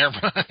the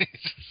camera.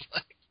 He's just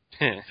like...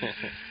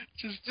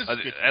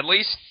 At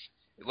least,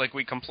 like,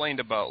 we complained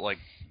about, like,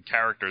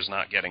 characters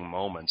not getting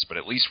moments, but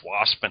at least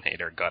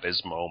Waspinator got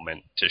his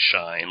moment to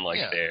shine, like,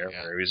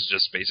 where he was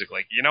just basically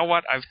like, you know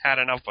what, I've had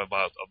enough of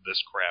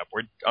this crap.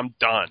 I'm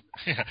done.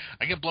 Yeah,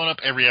 I get blown up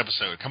every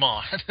episode. Come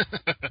on.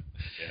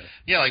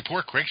 Yeah, like,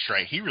 poor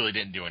Quickstrike, he really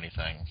didn't do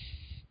anything.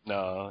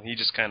 No, he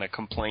just kind of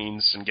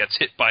complains and gets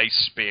hit by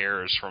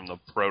spears from the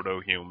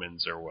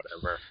proto-humans or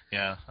whatever.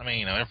 Yeah, I mean,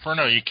 you know,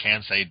 Inferno, you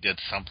can say did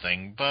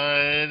something,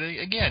 but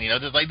again, you know,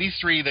 like these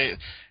three,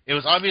 it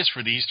was obvious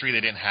for these three they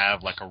didn't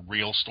have like a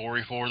real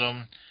story for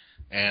them,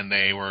 and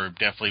they were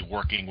definitely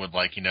working with,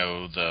 like, you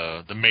know,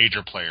 the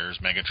major players,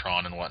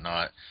 Megatron and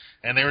whatnot,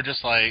 and they were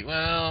just like,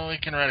 well, we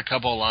can write a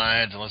couple of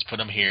lines and let's put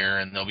them here,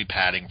 and they'll be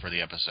padding for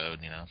the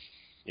episode, you know.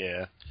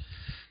 Yeah.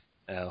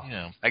 Well, you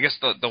know. I guess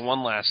the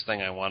one last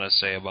thing I want to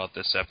say about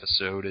this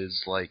episode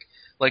is, like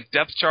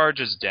Depth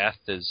Charge's death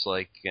is,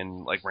 like,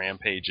 and, like,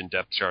 Rampage and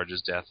Depth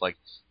Charge's death, like,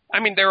 I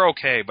mean, they're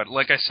okay, but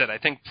like I said, I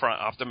think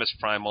Optimus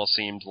Primal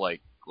seemed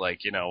like,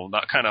 you know,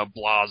 not kind of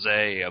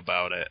blasé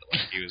about it.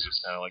 Like, he was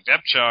just kind of like,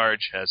 Depth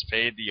Charge has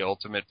paid the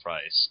ultimate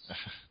price.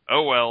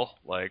 Oh, well,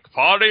 like,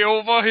 party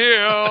over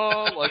here,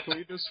 like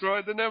we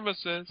destroyed the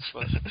Nemesis.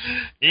 But,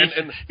 he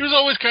was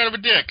always kind of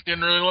a dick,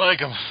 didn't really like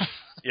him.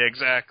 Yeah,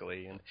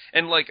 exactly.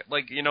 And like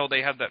you know,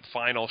 they have that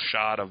final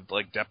shot of,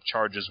 like, Depth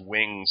Charge's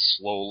wings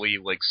slowly,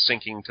 like,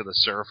 sinking to the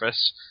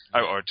surface,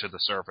 or to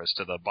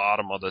the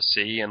bottom of the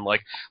sea, and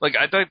like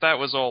I thought that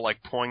was all,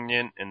 like,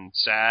 poignant and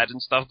sad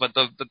and stuff, but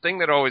the thing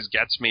that always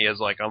gets me is,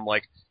 like, I'm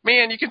like,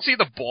 man, you can see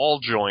the ball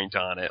joint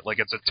on it, like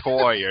it's a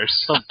toy or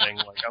something.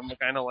 Like, I'm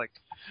kind of like,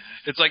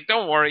 it's like,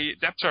 don't worry,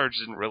 Depth Charge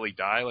didn't really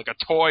die. Like,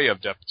 a toy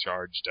of Depth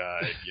Charge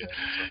died.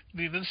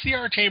 Yeah. The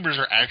CR chambers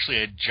are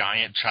actually a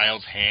giant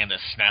child's hand that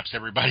snaps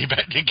everybody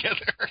back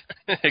together.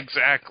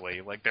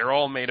 Exactly. Like, they're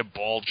all made of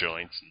ball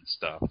joints and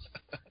stuff.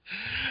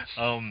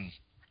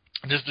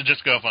 Just to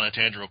go off on a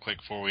tangent real quick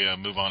before we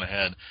move on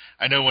ahead.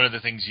 I know one of the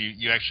things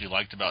you actually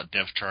liked about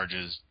Depth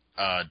Charge's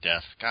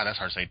death. God, that's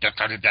hard to say. Depth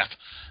Charge's death.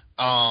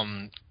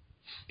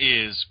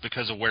 Is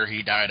because of where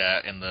he died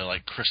at in the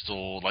like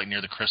crystal, like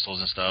near the crystals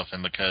and stuff,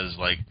 and because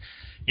like,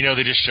 you know,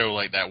 they just show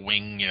like that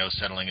wing, you know,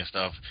 settling and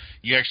stuff.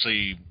 You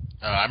actually,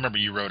 I remember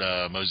you wrote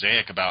a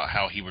mosaic about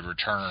how he would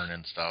return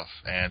and stuff,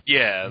 and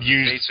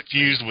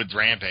fused with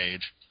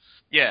Rampage.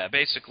 Yeah,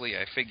 basically,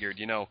 I figured,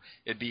 you know,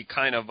 it'd be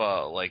kind of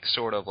a like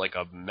sort of like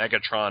a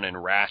Megatron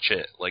and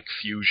Ratchet like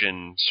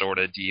fusion sort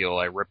of deal.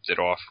 I ripped it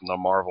off from the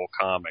Marvel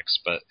comics,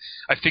 but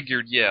I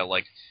figured, yeah,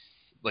 like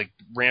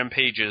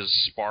Rampage's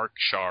spark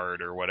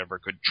shard or whatever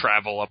could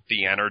travel up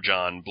the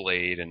Energon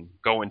blade and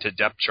go into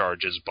Depth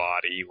Charge's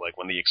body, like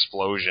when the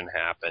explosion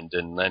happened,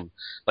 and then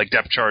like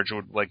Depth Charge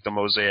would, like the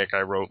mosaic I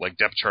wrote, like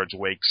Depth Charge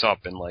wakes up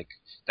and like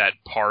that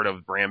part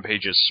of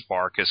Rampage's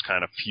spark is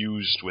kind of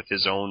fused with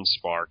his own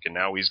spark, and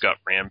now he's got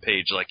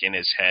Rampage like in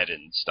his head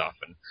and stuff,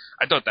 and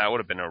I thought that would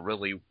have been a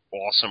really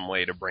awesome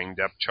way to bring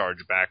Depth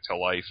Charge back to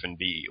life and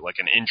be like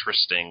an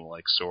interesting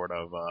like sort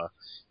of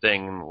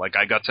thing. Like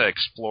I got to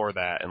explore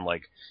that and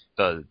like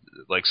the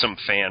like some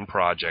fan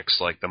projects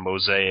like the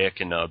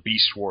Mosaic and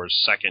Beast Wars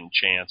Second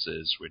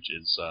Chances, which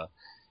is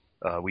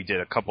we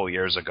did a couple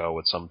years ago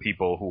with some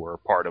people who were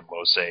part of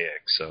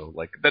Mosaic. So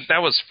like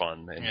that was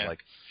fun and like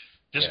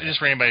just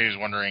for anybody who's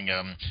wondering,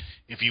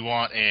 if you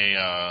want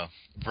a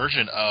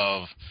version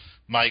of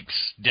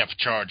Mike's Depth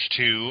Charge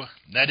 2,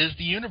 that is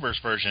the Universe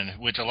version,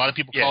 which a lot of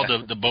people call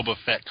the Boba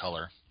Fett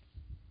color.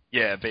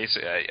 Yeah,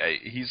 basically,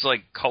 he's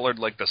like colored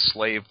like the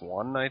Slave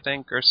 1, I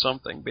think, or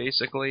something,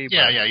 basically.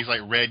 Yeah, he's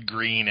like red,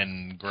 green,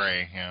 and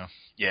gray, yeah.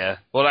 Yeah,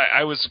 well,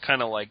 I was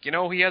kind of like, you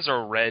know, he has a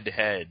red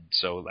head,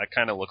 so that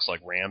kind of looks like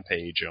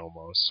Rampage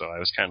almost, so I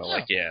was kind of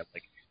like,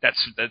 like, that's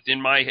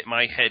in my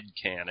head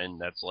canon,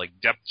 that's like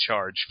Depth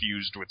Charge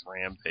fused with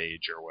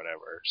Rampage or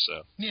whatever,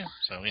 so. Yeah,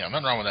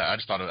 nothing wrong with that. I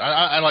just thought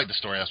I like the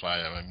story, that's why,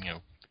 you know.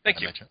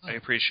 Thank you. I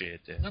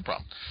appreciate that. No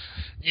problem.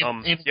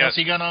 Anything else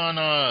you got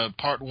on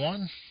part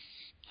 1?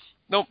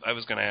 Nope, I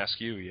was going to ask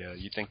you,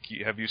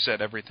 have you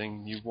said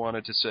everything you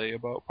wanted to say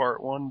about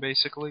part 1,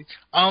 basically?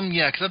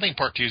 Yeah, because I think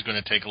part 2 is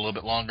going to take a little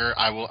bit longer.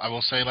 I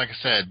will say, like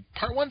I said,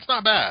 part 1's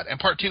not bad, and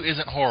part 2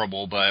 isn't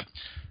horrible, but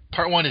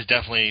part 1 is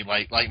definitely,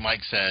 like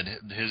Mike said,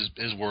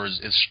 his words,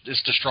 is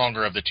the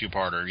stronger of the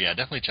two-parter. Yeah,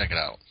 definitely check it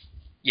out.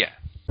 Yeah.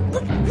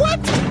 What?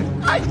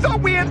 I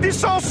thought we had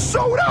this all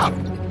sewed up!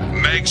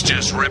 Meg's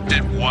just ripped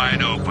it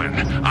wide open.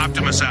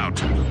 Optimus out.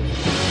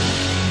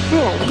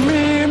 Oh,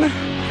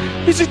 man.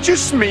 Is it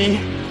just me?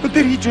 Or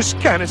did he just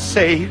kind of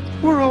say,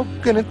 we're all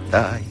gonna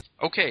die?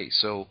 Okay,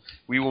 so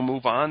we will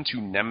move on to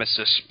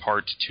Nemesis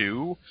Part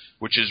 2,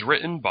 which is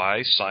written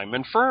by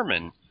Simon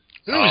Furman.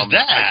 Who's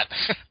that?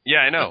 Yeah,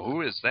 I know.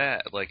 Who is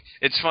that? Like,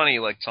 it's funny,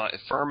 like,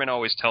 Furman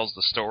always tells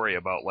the story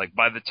about, like,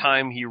 by the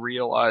time he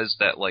realized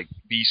that, like,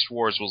 Beast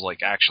Wars was,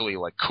 like, actually,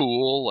 like,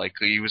 cool, like,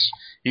 he was,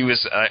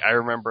 I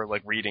remember,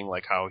 like, reading,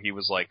 like, how he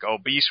was like, oh,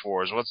 Beast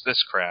Wars, what's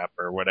this crap,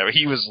 or whatever.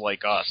 He was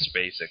like us,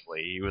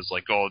 basically. He was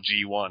like, oh,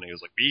 G1. He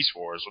was like, Beast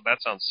Wars, well,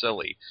 that sounds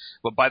silly.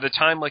 But by the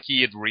time, like,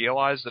 he had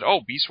realized that,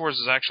 oh, Beast Wars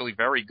is actually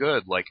very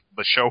good, like,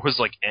 the show was,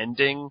 like,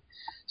 ending.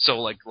 So,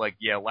 like,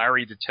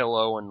 Larry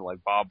DiTillo and,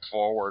 like, Bob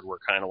Forward were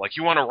kind of like,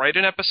 you want to write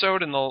an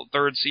episode in the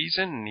 3rd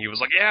season? And he was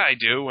like, yeah, I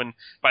do. And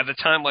by the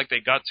time, like, they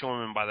got to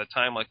him and by the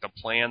time, like, the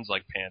plans,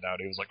 like, panned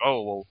out, he was like,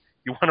 oh, well,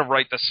 you want to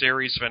write the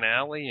series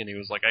finale? And he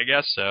was like, I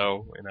guess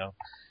so, you know.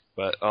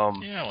 But,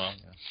 yeah.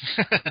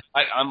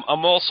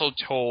 I'm also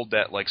told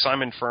that, like,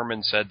 Simon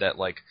Furman said that,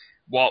 like,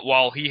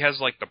 while he has,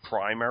 like, the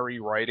primary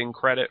writing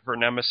credit for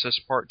Nemesis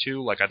Part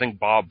 2, like, I think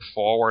Bob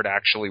Forward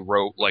actually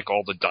wrote, like,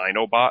 all the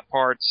Dinobot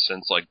parts,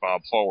 since, like,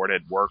 Bob Forward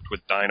had worked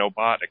with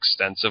Dinobot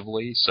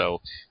extensively,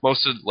 so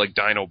most of, like,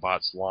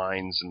 Dinobot's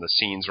lines and the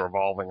scenes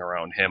revolving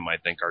around him, I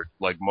think, are,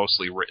 like,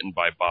 mostly written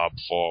by Bob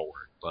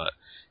Forward. But,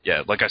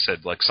 yeah, like I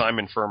said, like,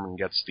 Simon Furman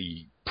gets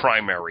the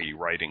primary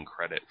writing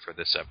credit for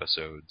this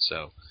episode,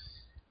 so.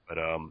 But,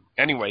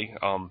 anyway,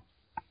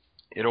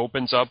 it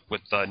opens up with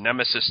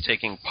Nemesis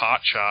taking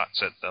pot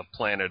shots at the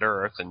planet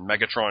Earth and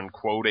Megatron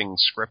quoting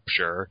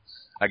scripture,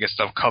 I guess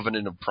the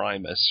Covenant of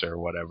Primus or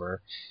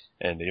whatever.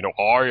 And, you know,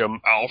 I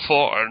am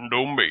Alpha and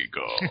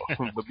Omega,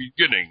 the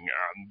beginning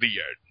and the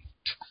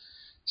end.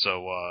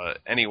 So,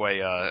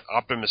 anyway,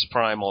 Optimus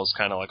Primal is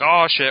kind of like,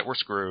 oh shit, we're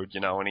screwed, you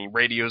know, and he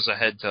radios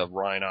ahead to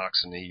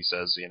Rhinox and he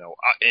says, you know,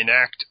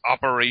 enact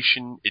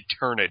Operation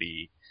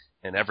Eternity.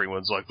 And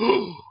everyone's like,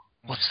 oh,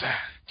 what's that?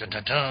 Dun,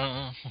 dun,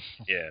 dun.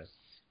 Yeah.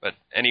 But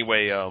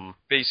anyway,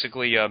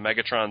 basically,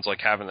 Megatron's,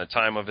 like, having the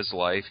time of his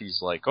life. He's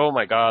like, oh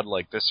my god,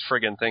 like, this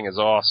friggin' thing is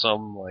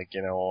awesome. Like,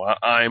 you know,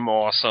 I'm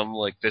awesome.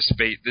 Like, this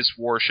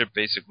warship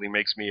basically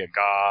makes me a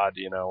god,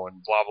 you know,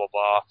 and blah, blah,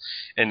 blah.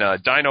 And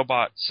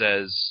Dinobot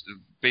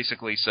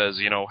basically says,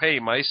 you know, hey,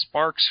 my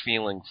spark's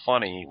feeling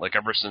funny, like,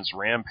 ever since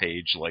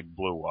Rampage, like,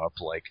 blew up.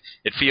 Like,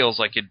 it feels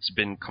like it's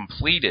been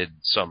completed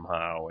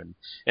somehow.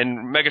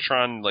 And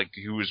Megatron, like,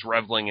 who is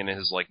reveling in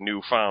his, like,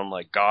 newfound,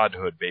 like,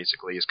 godhood,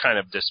 basically, is kind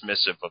of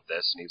dismissive of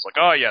this. And he's like,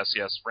 oh, yes,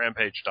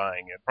 Rampage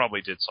dying, it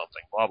probably did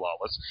something, blah, blah.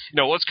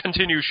 Let's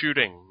continue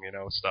shooting, you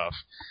know, stuff.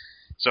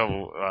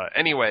 So,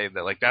 anyway,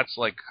 that's,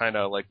 like, kind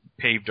of, like,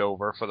 paved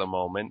over for the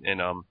moment. And,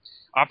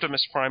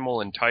 Optimus Primal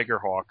and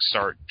Tigerhawk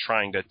start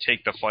trying to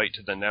take the fight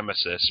to the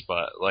Nemesis,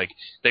 but, like,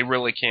 they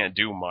really can't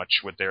do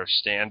much with their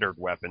standard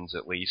weapons,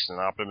 at least, and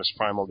Optimus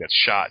Primal gets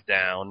shot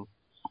down.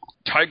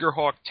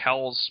 Tigerhawk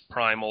tells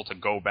Primal to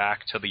go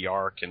back to the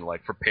Ark and,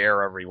 like,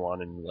 prepare everyone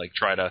and, like,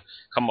 try to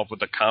come up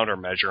with a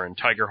countermeasure, and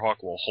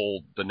Tigerhawk will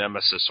hold the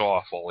Nemesis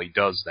off while he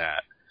does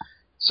that.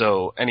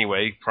 So,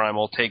 anyway,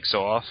 Primal takes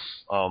off.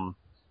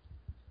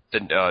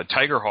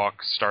 Tigerhawk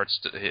starts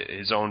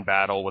his own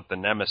battle with the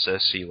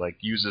Nemesis. He, like,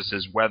 uses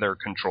his weather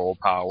control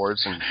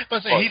powers.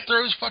 But he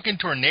throws fucking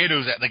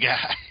tornadoes at the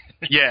guy.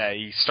 Yeah,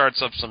 he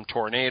starts up some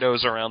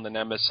tornadoes around the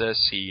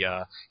Nemesis.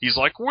 He's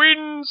like,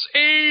 winds,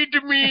 aid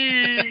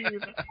me!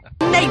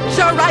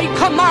 Nature, I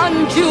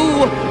command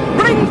you,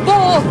 bring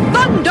forth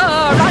thunder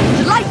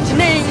and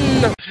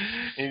lightning!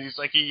 And he's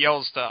like, he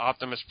yells to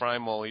Optimus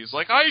Primal, he's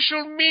like, I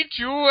shall meet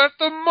you at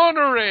the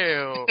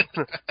monorail!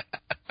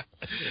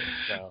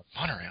 No.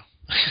 Monorail.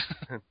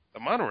 The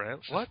monorail?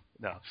 What?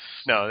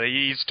 No,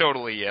 he's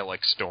totally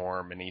like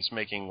Storm, and he's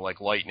making, like,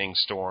 lightning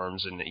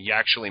storms, and he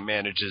actually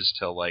manages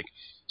to, like,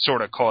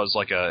 sort of cause,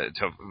 like,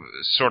 to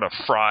sort of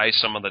fry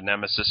some of the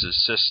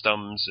Nemesis's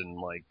systems, and,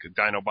 like,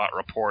 Dinobot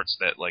reports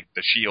that, like,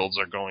 the shields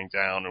are going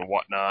down and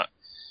whatnot.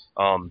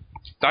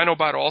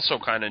 Dinobot also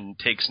kind of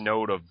takes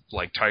note of,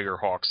 like,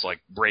 Tigerhawk's, like,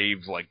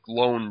 brave, like,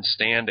 lone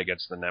stand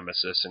against the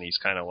Nemesis, and he's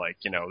kind of like,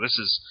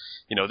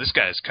 this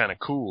guy's kind of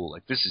cool,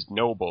 like, this is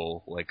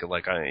noble,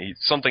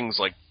 something's,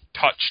 like,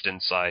 touched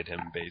inside him,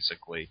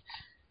 basically.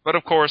 But,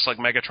 of course, like,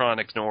 Megatron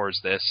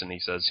ignores this, and he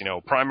says,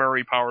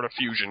 primary power to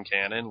fusion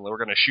cannon, we're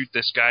gonna shoot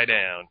this guy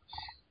down.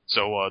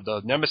 So,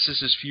 the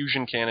Nemesis's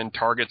fusion cannon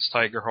targets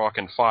Tigerhawk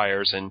and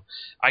fires, and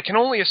I can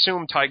only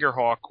assume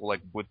Tigerhawk,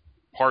 like, with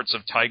parts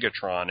of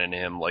Tigatron in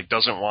him, like,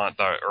 doesn't want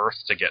the Earth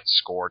to get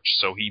scorched,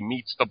 so he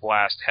meets the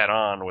blast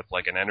head-on with,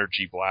 like, an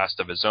energy blast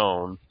of his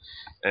own,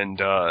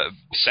 and,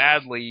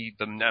 sadly,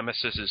 the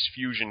Nemesis's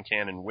fusion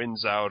cannon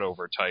wins out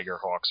over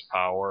Tigerhawk's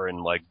power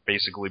and, like,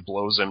 basically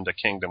blows him to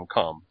Kingdom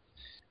Come.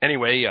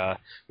 Anyway,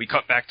 we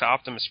cut back to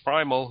Optimus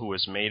Primal, who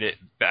has made it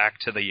back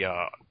to the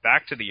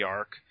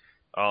Ark,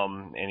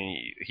 and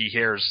he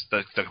hears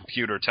the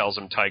computer tells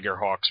him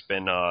Tigerhawk's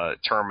been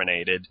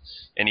terminated,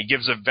 and he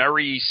gives a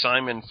very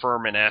Simon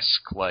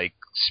Furman-esque, like,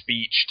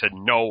 speech to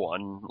no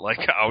one,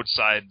 like,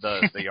 outside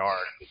the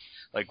Ark,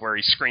 like, where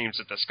he screams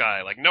at the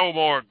sky, like, no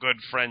more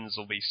good friends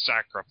will be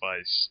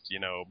sacrificed,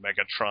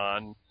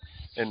 Megatron.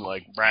 And,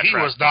 like, Rat Trap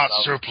he was not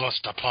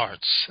surplus to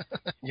parts.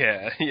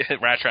 yeah,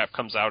 Rat Trap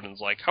comes out and is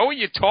like, "Who are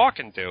you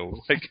talking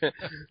to?" Like, no.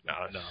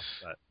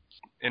 But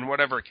in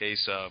whatever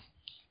case,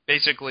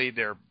 basically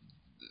their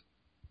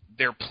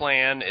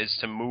plan is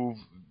to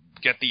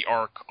get the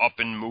Ark up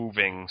and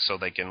moving so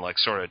they can, like,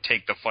 sort of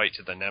take the fight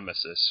to the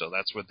Nemesis. So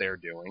that's what they're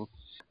doing.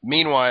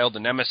 Meanwhile, the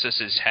Nemesis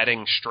is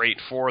heading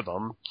straight for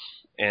them.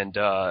 And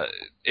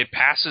it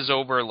passes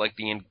over, like,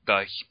 the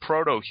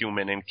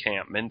proto-human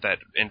encampment that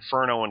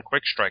Inferno and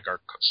Quickstrike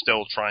are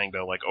still trying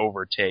to, like,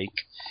 overtake.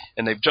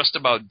 And they've just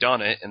about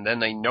done it, and then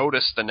they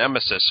notice the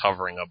Nemesis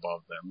hovering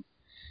above them.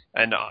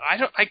 And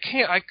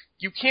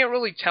you can't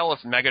really tell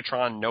if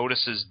Megatron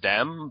notices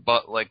them,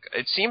 but, like,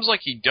 it seems like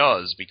he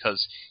does,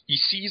 because he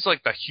sees,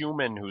 like, the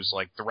human who's,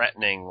 like,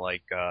 threatening,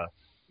 like,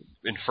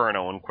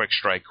 Inferno and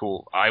Quickstrike,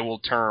 who I will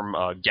term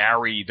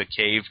Gary the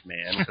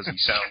Caveman, because he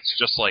sounds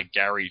just like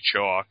Gary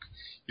Chalk.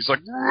 He's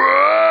like,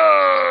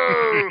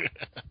 whoa!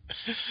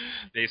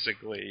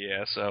 Basically,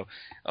 yeah.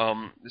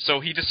 So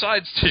he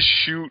decides to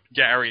shoot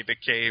Gary the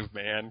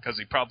Caveman, because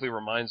he probably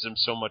reminds him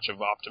so much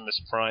of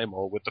Optimus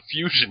Primal with the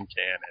fusion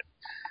cannon,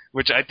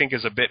 which I think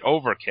is a bit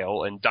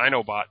overkill, and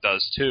Dinobot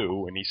does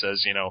too, and he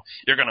says,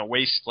 you're going to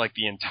waste, like,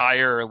 the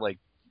entire, like,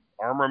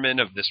 armament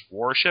of this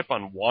warship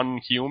on one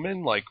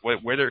human? Like,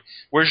 where's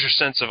your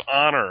sense of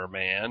honor,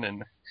 man?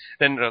 And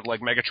then, like,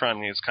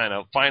 Megatron is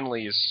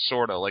finally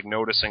sort of, like,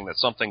 noticing that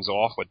something's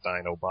off with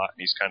Dinobot, and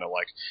he's kind of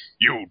like,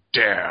 you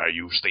dare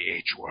use the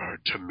H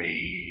word to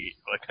me.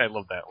 Like, I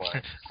love that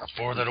line. A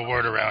four-letter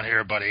word around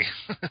here, buddy.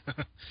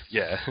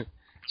 Yeah.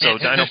 So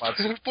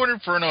Dinobot's... Poor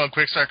Inferno and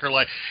Quickstrike are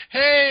like,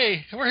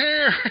 hey, we're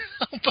here.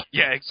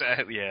 Yeah,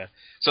 exactly, yeah.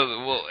 So,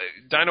 well,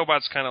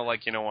 Dinobot's kind of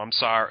like, I'm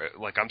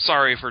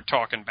sorry for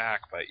talking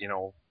back, but,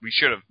 we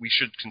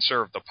should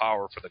conserve the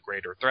power for the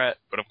greater threat.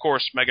 But, of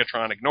course,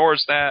 Megatron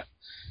ignores that,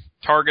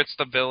 targets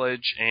the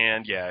village,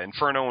 and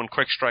Inferno and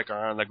Quickstrike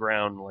are on the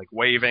ground, like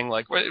waving,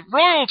 like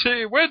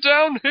royalty, we're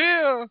down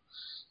here.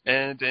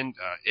 And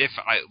if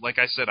like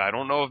I said, I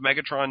don't know if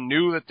Megatron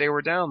knew that they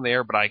were down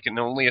there, but I can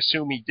only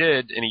assume he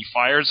did. And he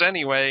fires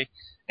anyway,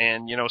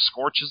 and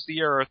scorches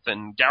the earth.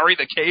 And Gary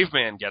the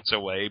Caveman gets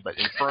away, but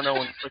Inferno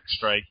and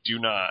Quickstrike do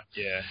not.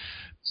 Yeah.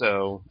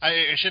 So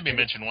it should be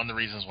mentioned, one of the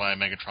reasons why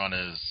Megatron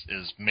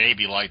is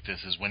maybe like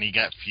this is when he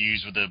got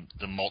fused with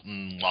the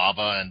molten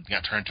lava and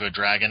got turned to a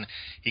dragon,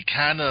 he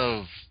kind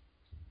of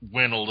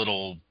went a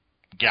little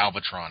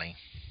Galvatron-y.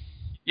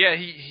 Yeah,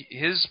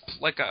 his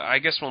I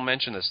guess we'll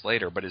mention this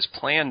later, but his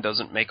plan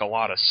doesn't make a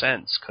lot of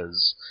sense,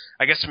 because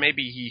I guess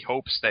maybe he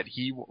hopes that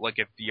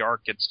if the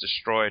Ark gets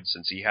destroyed,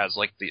 since he has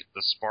the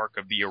spark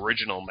of the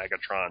original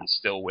Megatron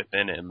still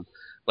within him,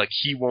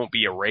 he won't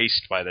be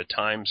erased by the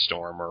time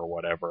storm or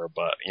whatever,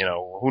 but,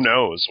 who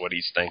knows what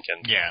he's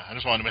thinking. Yeah, I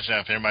just wanted to mention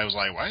that if everybody was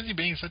like, why is he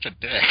being such a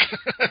dick?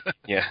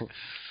 Yeah.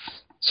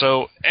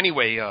 So,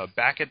 anyway,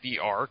 back at the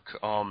Ark,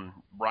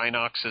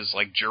 Rhinox is,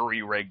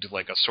 jury-rigged,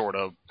 a sort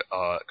of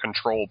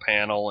control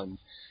panel and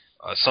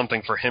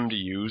something for him to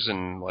use,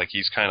 and,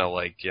 he's kind of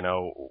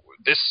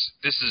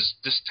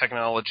this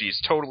technology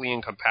is totally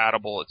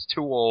incompatible, it's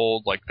too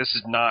old, this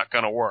is not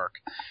going to work.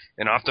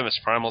 And Optimus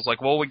Primal's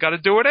like, well, we got to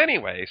do it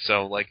anyway.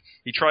 So,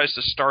 he tries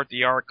to start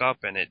the Ark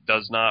up, and it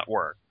does not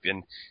work.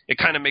 And it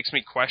kind of makes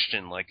me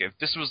question, if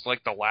this was,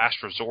 the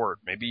last resort,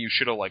 maybe you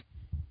should have,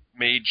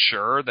 made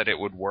sure that it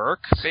would work,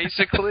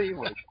 basically.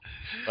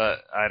 But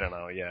I don't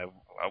know. Yeah,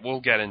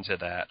 we'll get into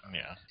that.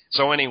 Yeah.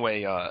 So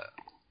anyway,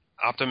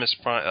 Optimus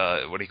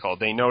Prime,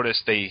 they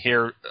notice, they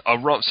hear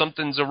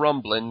something's a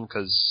rumbling,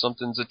 because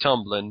something's a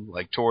tumbling,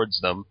 towards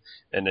them,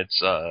 and it's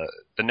the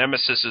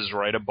Nemesis is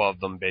right above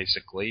them,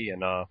 basically,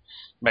 and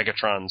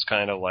Megatron's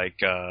kind of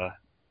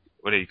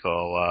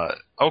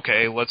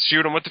okay, let's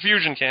shoot him with the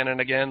fusion cannon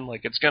again,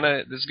 this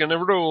is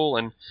gonna rule,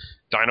 and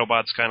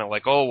Dinobot's kind of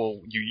oh,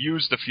 well, you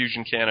used the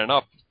fusion cannon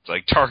up,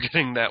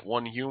 targeting that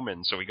one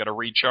human, so we gotta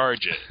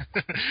recharge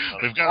it.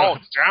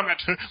 Damn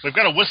it! We've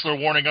got a Whistler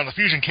warning on the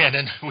fusion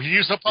cannon. We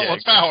used up all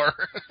its power.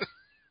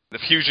 The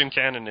fusion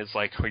cannon is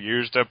we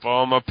used up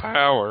all my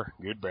power.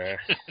 Goodbye.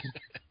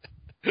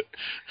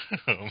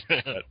 Oh,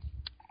 man.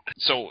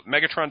 So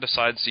Megatron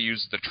decides to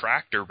use the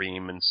tractor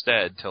beam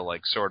instead to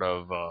sort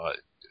of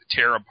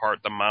tear apart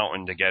the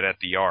mountain to get at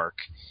the Ark.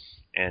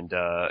 And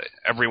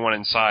everyone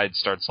inside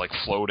starts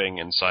floating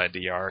inside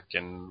the Ark,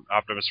 and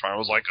Optimus Prime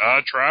was like,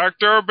 a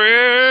tractor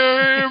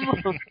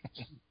beam!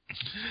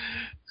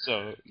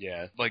 So,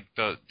 yeah,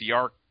 the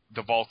Ark,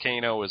 the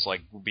volcano is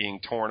being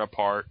torn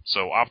apart,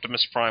 so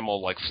Optimus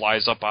Primal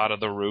flies up out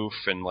of the roof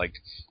and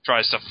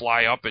tries to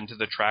fly up into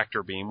the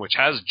tractor beam, which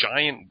has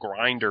giant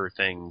grinder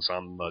things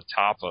on the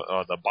top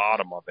of the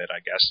bottom of it, I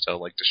guess, to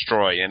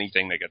destroy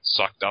anything that gets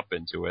sucked up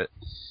into it.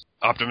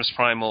 Optimus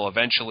Primal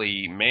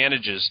eventually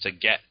manages to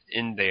get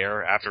in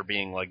there after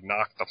being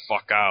knocked the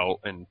fuck out,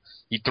 and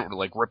he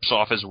rips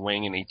off his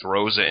wing and he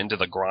throws it into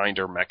the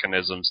grinder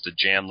mechanisms to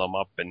jam them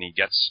up, and he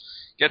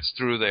gets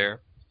through there.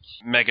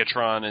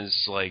 Megatron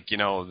is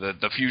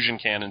the fusion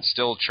cannon's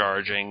still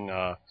charging.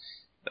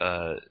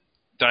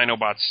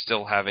 Dinobot's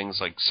still having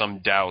some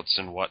doubts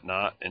and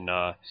whatnot, and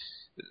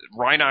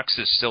Rhinox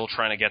is still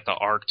trying to get the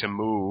Ark to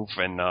move,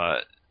 and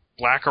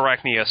Black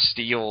Arachnia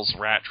steals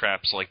Rat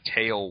Trap's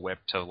tail whip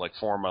to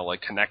form a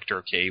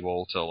connector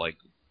cable to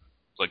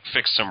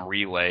fix some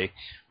relay,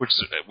 which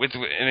with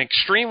an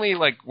extremely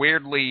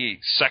weirdly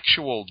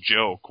sexual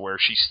joke where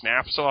she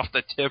snaps off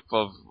the tip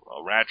of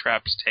Rat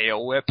Trap's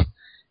tail whip,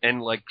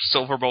 and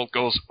Silverbolt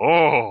goes,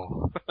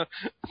 oh.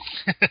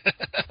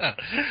 I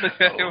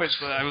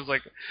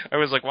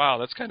was like, wow,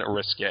 that's kind of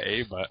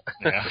risque, but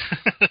yeah.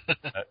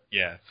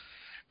 Yeah.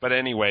 But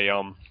anyway,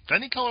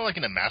 doesn't he call her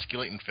an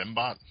emasculating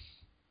fembot?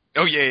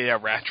 Oh yeah,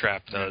 Rat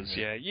Trap does.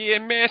 Yeah,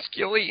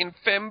 emasculating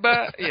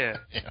fembot. Yeah.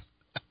 Yeah.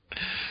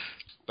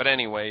 But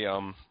anyway,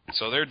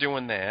 so they're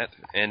doing that,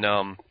 and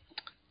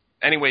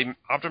anyway,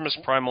 Optimus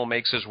Primal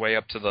makes his way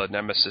up to the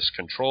Nemesis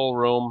control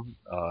room.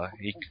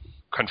 He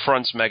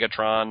confronts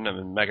Megatron,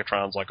 and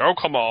Megatron's like, oh,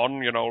 come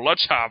on,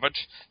 let's have it.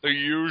 The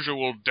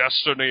usual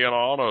destiny and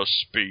honor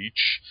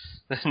speech.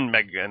 And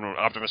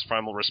Optimus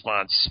Primal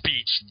responds,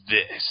 speech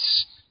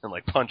this,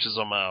 and punches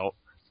him out,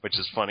 which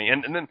is funny.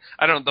 And then,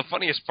 I don't know, the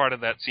funniest part of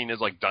that scene is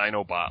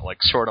Dinobot,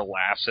 sort of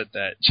laughs at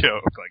that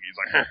joke.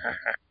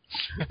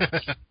 He's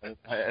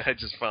I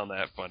just found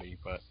that funny,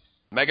 but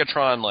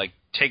Megatron,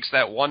 takes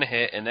that one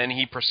hit, and then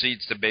he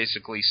proceeds to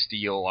basically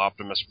steal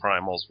Optimus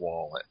Primal's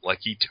wallet.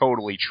 He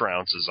totally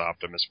trounces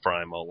Optimus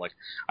Primal.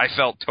 I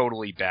felt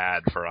totally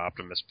bad for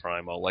Optimus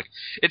Primal.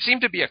 It seemed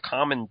to be a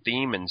common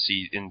theme in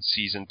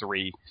Season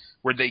 3,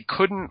 where they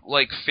couldn't,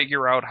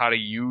 figure out how to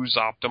use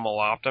Optimal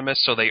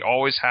Optimus, so they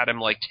always had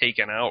him,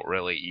 taken out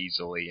really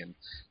easily, and,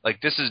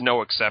 this is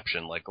no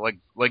exception. Like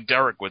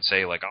Derek would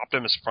say,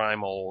 Optimus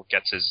Primal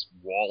gets his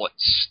wallet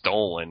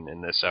stolen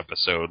in this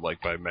episode,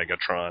 by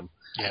Megatron.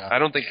 Yeah. I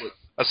don't think,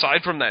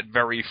 aside from that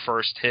very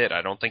first hit,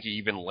 I don't think he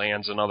even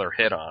lands another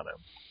hit on him.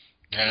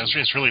 Yeah,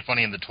 it's really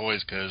funny in the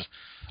toys because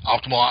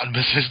Optimal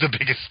Optimus is the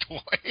biggest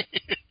toy.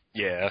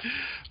 Yeah.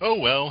 Oh,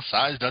 well,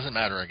 size doesn't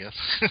matter, I guess.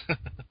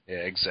 Yeah,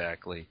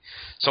 exactly.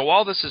 So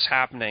while this is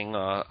happening,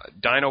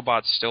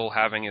 Dinobot's still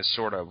having his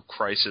sort of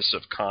crisis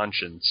of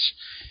conscience,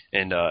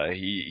 and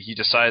he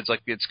decides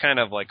like it's kind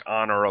of like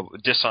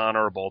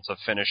dishonorable to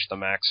finish the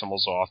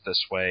Maximals off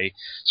this way.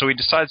 So he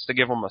decides to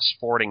give them a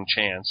sporting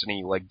chance, and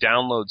he like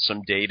downloads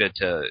some data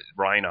to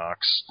Rhinox,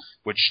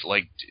 which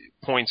like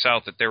points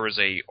out that there is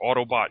a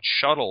Autobot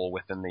shuttle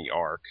within the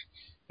Ark,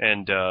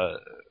 and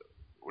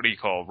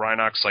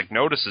Rhinox like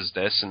notices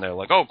this, and they're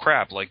like, oh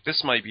crap, like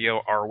this might be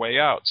our way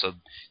out. So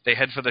they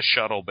head for the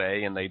shuttle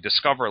bay, and they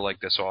discover like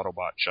this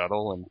Autobot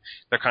shuttle, and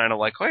they're kind of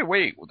like, hey,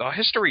 wait, the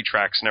history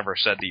tracks never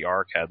said the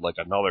Ark had like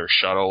another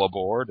shuttle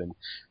aboard, and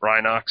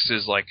Rhinox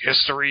is like,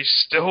 history's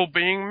still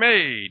being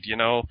made, you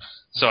know?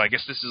 So I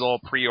guess this is all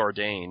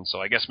preordained.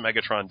 So I guess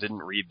Megatron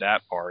didn't read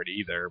that part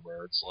either,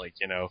 where it's like,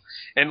 you know,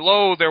 and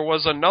lo, there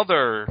was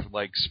another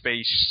like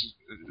space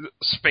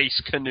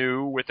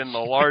canoe within the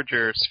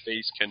larger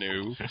space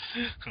canoe,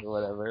 or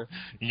whatever.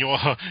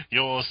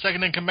 Your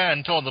second in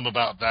command told them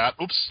about that.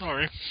 Oops,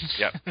 sorry.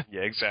 Yep.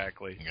 Yeah,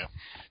 exactly. Yeah.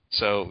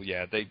 So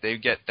yeah, they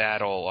get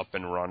that all up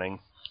and running.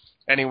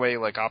 Anyway,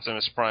 like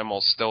Optimus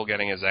Primal's still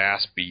getting his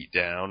ass beat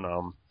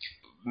down.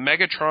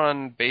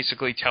 Megatron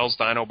basically tells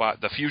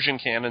Dinobot the fusion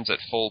cannon's at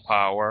full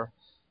power.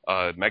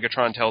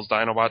 Megatron tells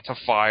Dinobot to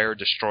fire,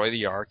 destroy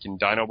the Ark, and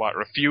Dinobot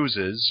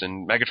refuses,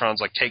 and Megatron's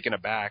like taken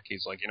aback.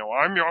 He's like, you know,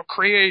 I'm your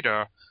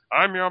creator,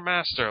 I'm your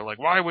master, like,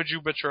 why would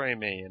you betray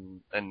me?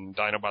 And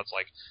Dinobot's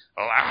like,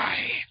 well,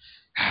 I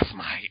have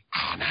my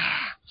honor.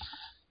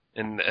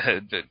 And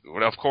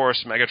of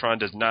course, Megatron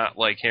does not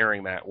like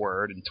hearing that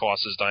word and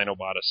tosses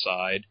Dinobot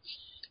aside.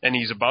 And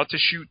he's about to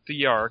shoot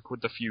the Ark with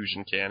the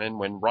fusion cannon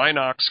when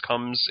Rhinox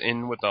comes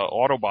in with the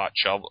Autobot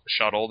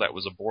shuttle that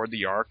was aboard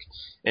the Ark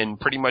and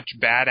pretty much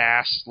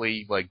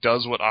badassly like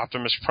does what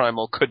Optimus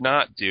Primal could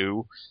not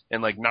do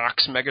and like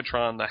knocks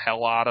Megatron the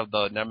hell out of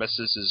the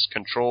Nemesis's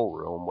control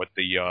room with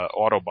the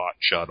Autobot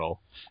shuttle.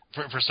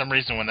 For some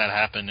reason, when that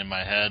happened in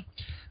my head,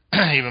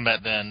 even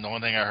back then, the only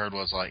thing I heard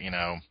was like, you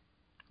know,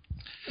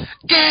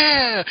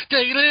 yeah,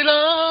 take it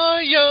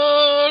all,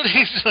 your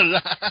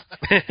alive.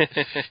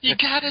 You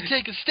gotta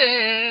take a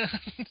stand.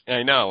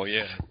 I know,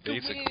 yeah.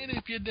 Basically.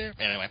 If you're there.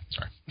 Anyway,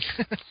 sorry.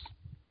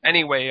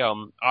 Anyway,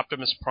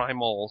 Optimus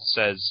Primal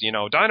says, you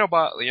know,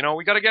 Dinobot, you know,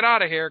 we gotta get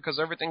out of here because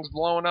everything's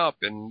blowing up.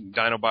 And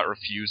Dinobot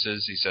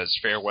refuses. He says,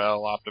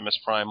 farewell, Optimus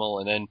Primal.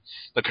 And then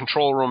the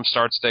control room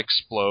starts to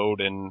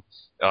explode, and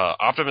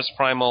Optimus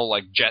Primal,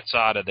 like, jets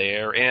out of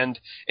there. And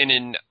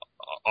in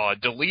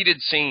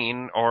deleted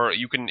scene, or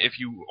you can, if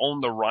you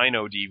own the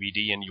Rhino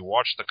DVD and you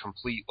watch the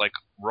complete like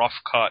rough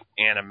cut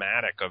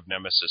animatic of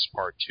Nemesis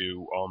Part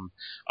 2,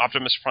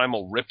 Optimus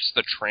Primal rips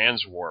the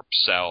transwarp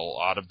cell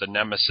out of the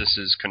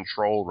Nemesis's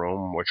control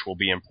room, which will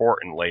be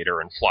important later,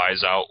 and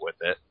flies out with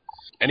it.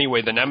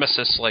 Anyway, the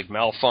Nemesis like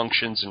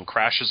malfunctions and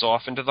crashes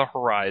off into the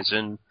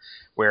horizon,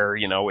 where,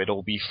 you know,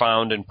 it'll be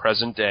found in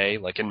present day,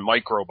 like in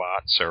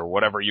Microbots or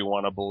whatever you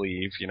want to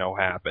believe, you know,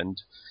 happened.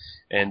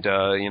 And,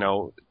 you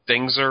know,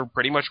 things are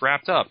pretty much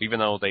wrapped up, even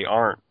though they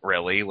aren't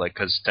really, like,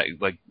 because,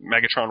 like,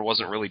 Megatron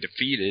wasn't really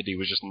defeated. He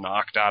was just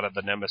knocked out of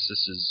the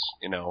Nemesis's,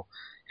 you know,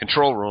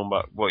 control room,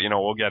 but, well, you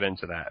know, we'll get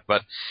into that.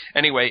 But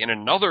anyway, in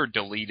another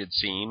deleted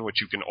scene,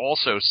 which you can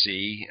also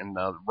see in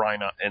the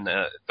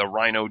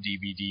Rhino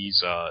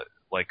DVD's,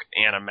 like,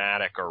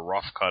 animatic or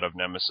rough cut of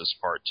Nemesis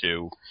Part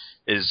 2,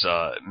 is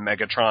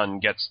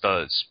Megatron gets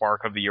the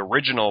spark of the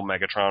original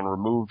Megatron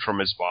removed from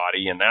his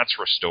body, and that's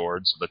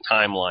restored, so the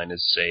timeline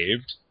is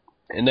saved.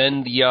 And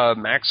then the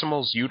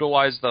Maximals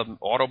utilize the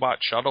Autobot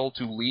shuttle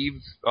to leave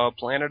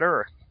planet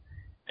Earth.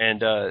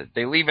 And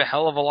they leave a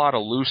hell of a lot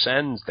of loose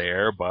ends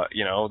there, but,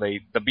 you know,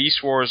 the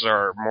Beast Wars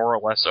are more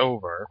or less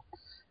over.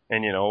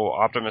 And, you know,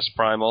 Optimus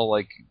Primal,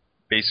 like,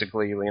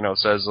 basically, you know,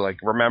 says, like,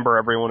 remember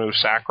everyone who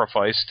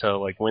sacrificed to,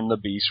 like, win the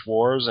Beast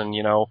Wars, and,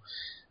 you know,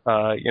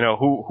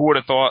 who would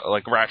have thought,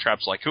 like, Rat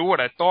Trap's like, who would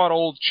have thought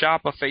old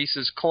Choppa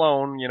Face's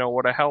clone, you know,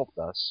 would have helped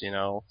us, you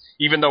know,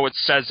 even though it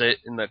says it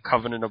in the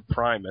Covenant of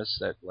Primus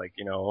that, like,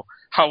 you know,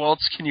 how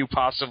else can you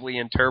possibly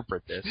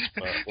interpret this?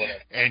 But whatever.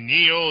 And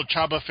ye old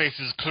Choppa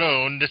Face's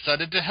clone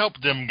decided to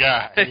help them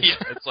guys. Yeah,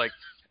 it's like,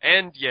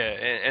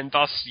 and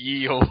thus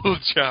ye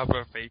old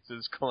Choppa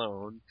Face's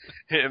clone.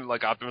 And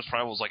like Optimus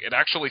Prime was like, it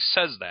actually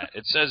says that.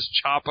 It says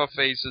Choppa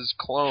Face's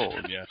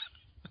clone. Yeah.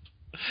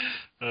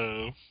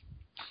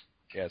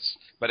 Yes.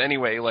 But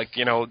anyway, like,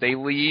 you know, they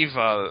leave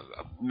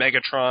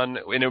Megatron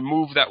in a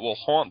move that will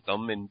haunt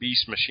them in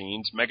Beast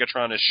Machines.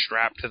 Megatron is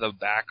strapped to the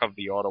back of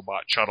the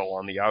Autobot shuttle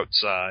on the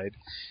outside,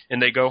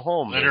 and they go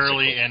home.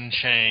 Literally basically. in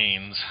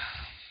chains.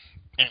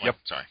 Anyway, yep.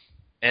 Sorry.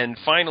 And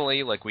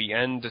finally, like, we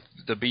end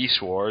the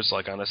Beast Wars,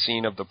 like, on a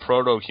scene of the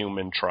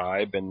proto-human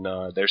tribe, and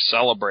they're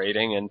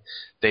celebrating, and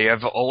they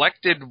have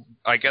elected,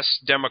 I guess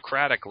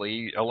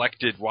democratically,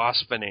 elected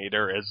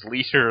Waspinator as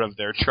leader of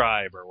their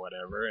tribe or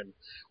whatever, and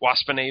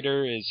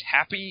Waspinator is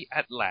happy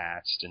at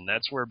last, and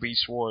that's where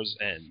Beast Wars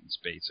ends,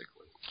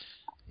 basically.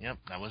 Yep,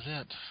 that was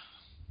it.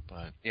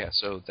 But yeah,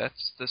 so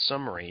that's the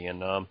summary.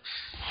 And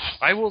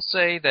I will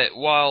say that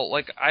while,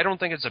 like, I don't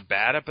think it's a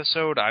bad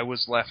episode, I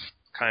was left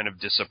kind of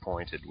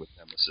disappointed with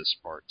Nemesis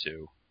Part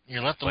 2.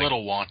 You're left a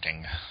little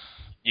wanting.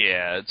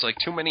 Yeah, it's like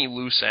too many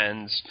loose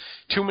ends,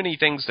 too many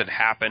things that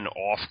happen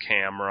off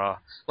camera.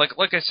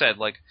 Like I said,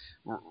 like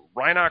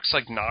Rhinox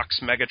like knocks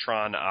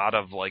Megatron out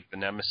of like the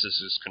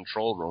Nemesis's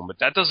control room, but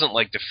that doesn't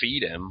like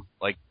defeat him.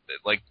 Like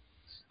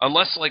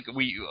unless like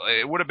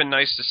it would have been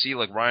nice to see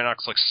like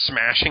Rhinox like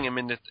smashing him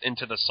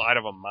into the side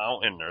of a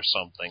mountain or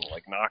something,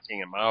 like knocking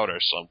him out or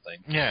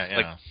something. Yeah.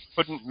 Like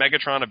couldn't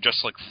Megatron have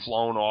just like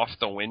flown off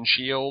the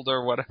windshield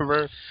or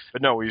whatever?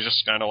 But no, he's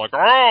just kind of like,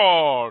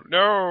 oh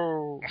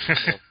no.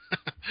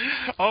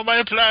 All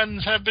my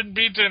plans have been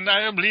beaten.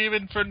 I am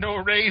leaving for no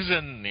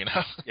reason, you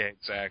know? Yeah,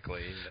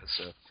 exactly.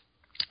 So,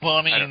 well,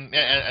 I mean,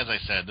 as I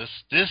said,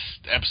 this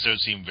episode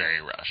seemed very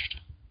rushed.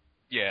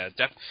 Yeah,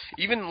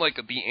 even, like,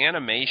 the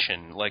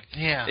animation, like...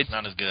 Yeah, it's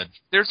not as good.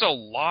 There's a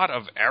lot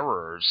of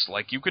errors.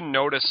 Like, you can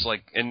notice,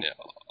 like, in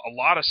a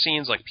lot of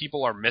scenes, like,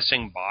 people are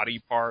missing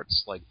body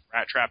parts. Like,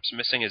 Rat Trap's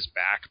missing his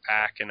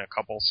backpack in a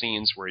couple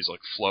scenes where he's,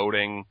 like,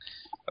 floating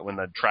when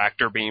the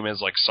tractor beam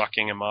is, like,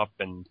 sucking him up.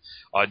 And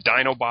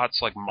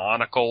Dinobot's, like,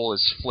 monocle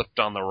is flipped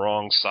on the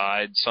wrong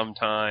side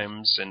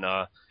sometimes.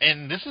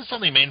 And this is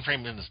something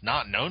Mainframe is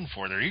not known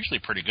for. They're usually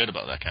pretty good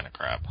about that kind of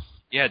crap.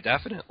 Yeah,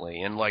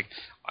 definitely. And, like,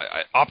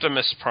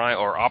 Optimus Prime,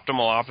 or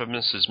Optimal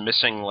Optimus is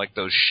missing, like,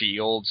 those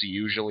shields he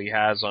usually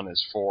has on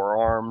his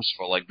forearms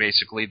for, like,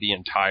 basically the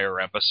entire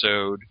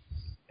episode.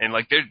 And,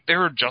 like,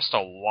 there are just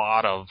a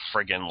lot of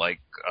friggin',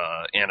 like,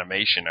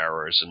 animation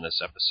errors in this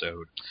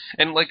episode.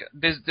 And, like,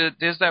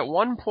 there's that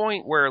one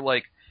point where,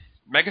 like,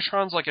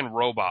 Megatron's, like, in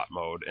robot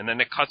mode, and then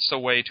it cuts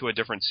away to a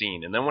different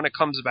scene. And then when it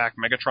comes back,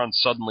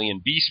 Megatron's suddenly in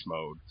beast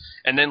mode.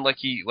 And then, like,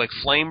 he, like,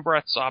 flame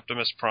breaths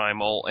Optimus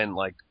Primal, and,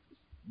 like,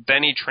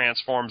 then he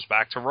transforms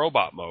back to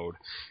robot mode.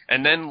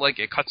 And then, like,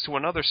 it cuts to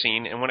another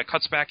scene, and when it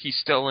cuts back, he's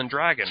still in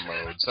dragon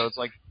mode. So it's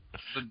like,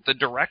 the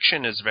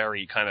direction is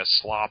very kind of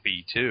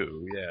sloppy,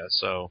 too. Yeah,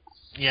 so...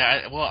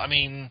 Yeah, well, I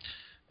mean,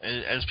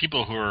 as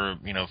people who are,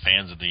 you know,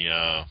 fans of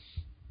the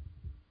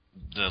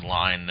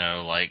line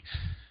know, like,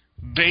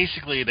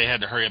 basically they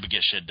had to hurry up and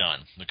get shit done,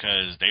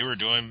 because they were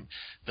doing...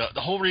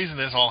 The whole reason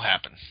this all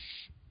happened,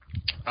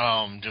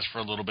 just for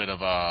a little bit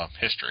of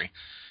history,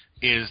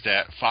 is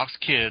that Fox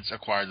Kids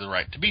acquired the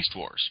right to Beast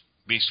Wars.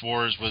 Beast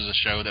Wars was a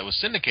show that was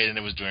syndicated and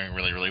it was doing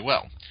really, really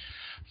well.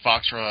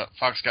 Fox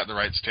got the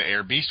rights to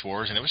air Beast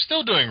Wars and it was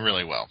still doing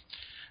really well.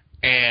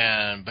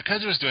 And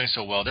because it was doing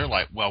so well, they're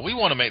like, well, we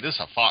want to make this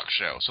a Fox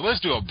show. So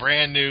let's do a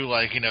brand new,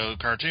 like, you know,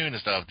 cartoon and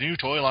stuff, new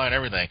toy line,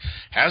 everything.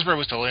 Hasbro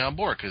was totally on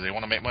board because they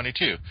want to make money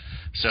too.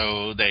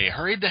 So they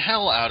hurried the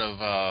hell out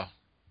of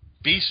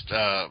Beast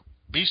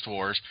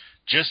Wars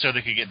just so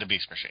they could get the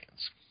Beast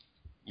machines.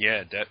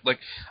 Yeah, like,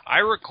 I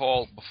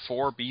recall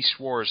before Beast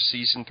Wars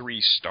Season 3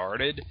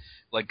 started,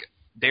 like,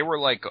 they were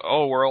like,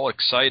 oh, we're all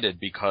excited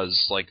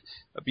because, like,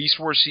 Beast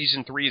Wars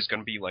Season 3 is going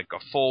to be, like,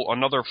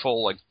 another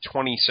full, like,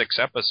 26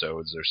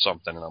 episodes or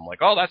something. And I'm like,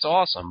 oh, that's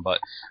awesome. But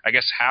I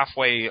guess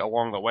halfway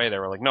along the way, they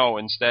were like, no,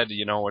 instead,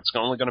 you know, it's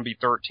only going to be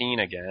 13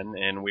 again,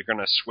 and we're going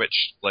to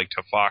switch, like,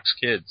 to Fox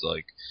Kids.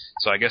 Like,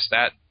 so I guess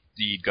that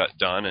deed got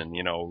done, and,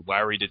 you know,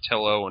 Larry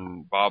DiTillo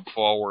and Bob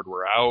Forward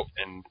were out,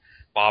 and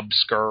Bob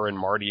Skir and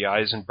Marty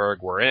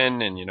Eisenberg were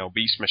in, and, you know,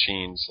 Beast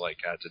Machines, like,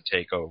 had to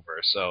take over.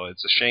 So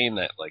it's a shame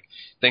that, like,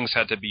 things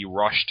had to be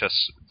rushed to,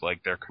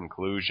 like, their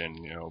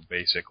conclusion, you know,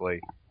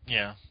 basically.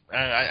 Yeah.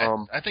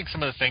 I think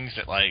some of the things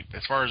that, like,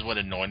 as far as what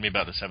annoyed me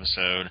about this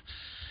episode,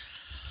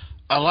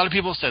 a lot of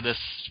people said this,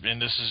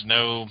 and this is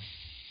no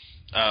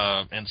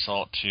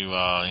insult to,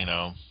 you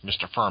know,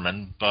 Mr.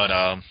 Furman, but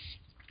I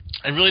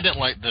really didn't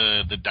like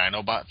the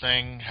Dinobot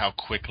thing, how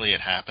quickly it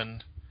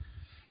happened.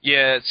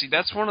 Yeah, see,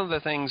 that's one of the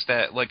things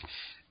that, like,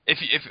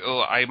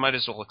 I might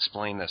as well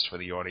explain this for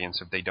the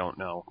audience if they don't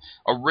know.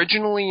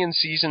 Originally in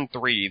Season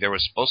 3, there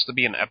was supposed to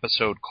be an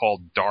episode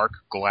called Dark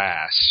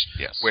Glass,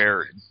 yes,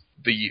 where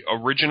the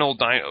original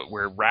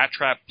where Rat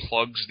Trap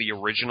plugs the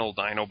original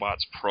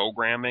Dinobot's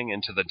programming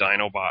into the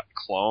Dinobot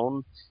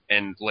clone,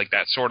 and, like,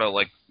 that sort of,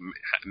 like,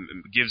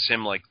 gives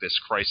him, like, this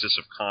crisis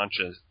of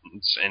conscience,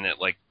 and it,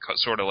 like,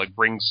 sort of, like,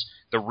 brings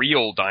the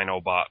real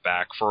Dinobot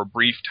back for a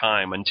brief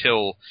time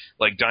until,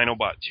 like,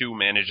 Dinobot 2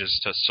 manages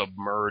to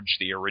submerge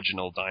the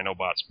original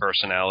Dinobot's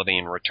personality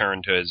and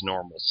return to his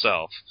normal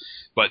self.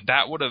 But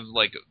that would have,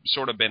 like,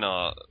 sort of been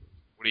a...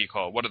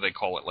 what do they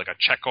call it? Like a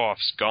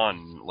Chekhov's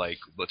gun, like,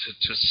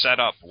 to set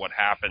up what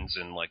happens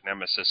in, like,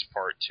 Nemesis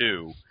Part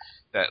 2.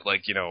 That,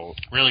 like, you know...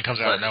 really comes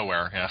out of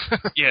nowhere, yeah.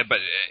 Yeah, but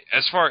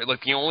as far...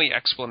 like, the only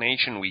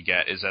explanation we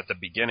get is at the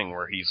beginning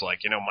where he's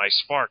like, you know, my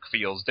spark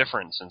feels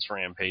different since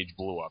Rampage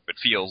blew up. It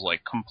feels,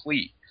 like,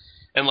 complete.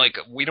 And, like,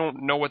 we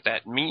don't know what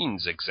that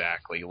means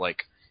exactly.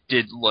 Like,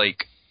 did,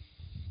 like,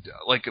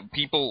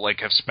 people,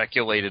 like, have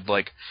speculated,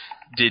 like,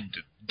 did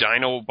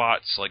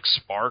Dinobot's, like,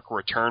 spark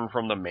return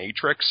from the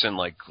Matrix and,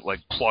 like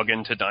plug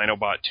into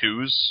Dinobot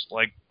 2's,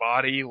 like,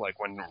 body, like,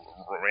 when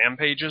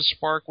Rampage's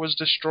spark was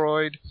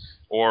destroyed?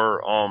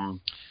 Or,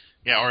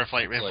 Yeah, or if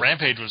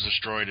Rampage was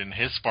destroyed and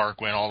his spark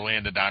went all the way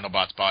into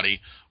Dinobot's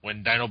body,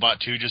 wouldn't Dinobot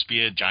 2 just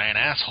be a giant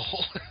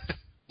asshole?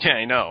 Yeah,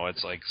 I know.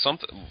 It's like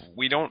something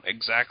we don't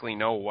exactly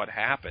know what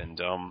happened.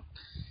 All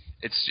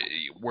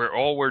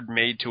we're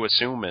made to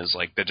assume is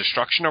like the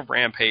destruction of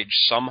Rampage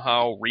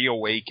somehow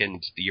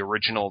reawakened the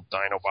original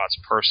Dinobot's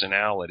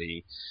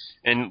personality,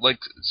 and like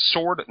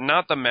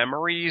not the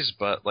memories,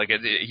 but like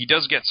he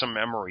does get some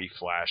memory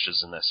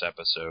flashes in this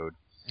episode.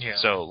 Yeah.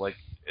 So like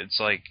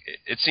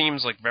it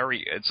seems like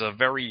it's a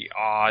very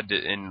odd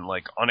and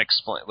like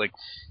unexplained. Like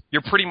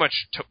you're pretty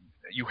much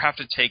you have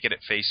to take it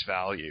at face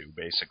value,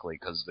 basically,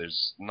 because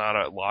there's not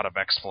a lot of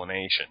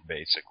explanation,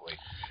 basically.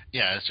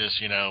 Yeah, it's just,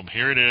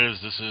 here it is.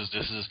 This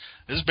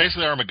is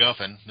basically our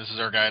MacGuffin. This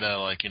is our guy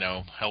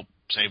to, help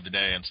save the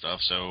day and stuff.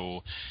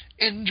 So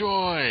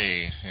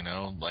enjoy,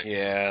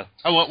 Yeah.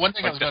 Oh, one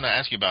thing I was going to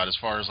ask you about as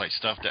far as,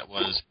 stuff that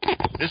was,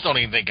 this don't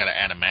even think got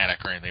an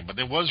animatic or anything, but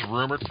it was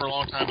rumored for a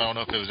long time. I don't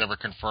know if it was ever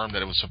confirmed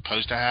that it was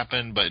supposed to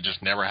happen, but it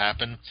just never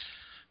happened.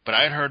 But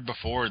I had heard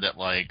before that,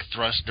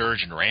 Thrust,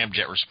 Dirge, and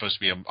Ramjet were supposed to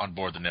be on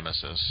board the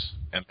Nemesis.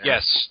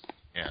 Yes.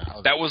 Yeah.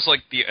 That was,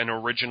 an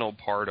original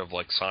part of,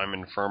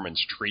 Simon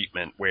Furman's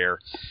treatment where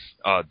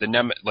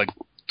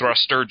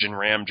Thrust, Dirge, and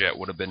Ramjet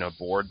would have been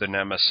aboard the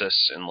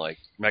Nemesis, and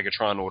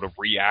Megatron would have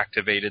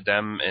reactivated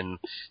them, and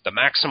the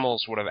Maximals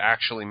would have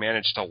actually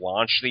managed to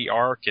launch the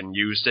Ark and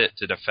used it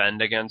to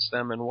defend against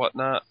them and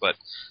whatnot. But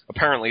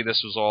apparently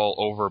this was all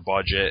over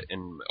budget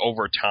and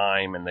over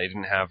time, and they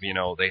didn't have,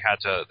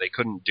 they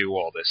couldn't do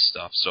all this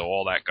stuff, so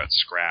all that got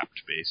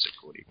scrapped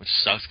basically. Which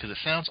sucks because it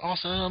sounds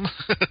awesome.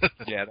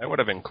 Yeah, that would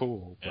have been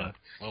cool. Yeah.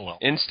 But well.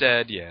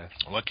 Instead, yeah.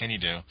 What can you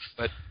do?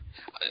 But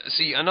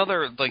see,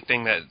 another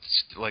thing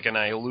that's and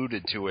I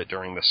alluded to it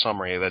during the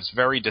summary that's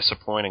very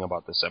disappointing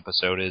about this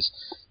episode is,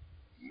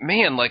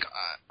 man,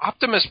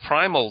 Optimus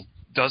Primal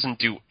doesn't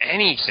do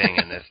anything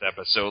in this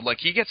episode.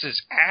 He gets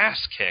his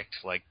ass kicked,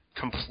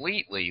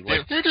 completely.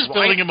 They're just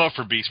building him up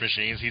for Beast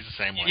Machines. He's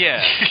the same way.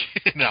 Yeah.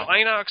 No.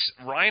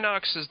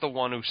 Rhinox is the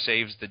one who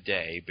saves the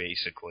day,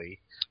 basically.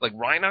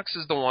 Rhinox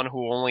is the one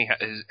who only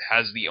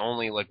has the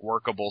only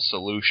workable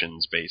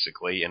solutions,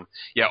 basically. And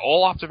yeah,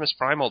 all Optimus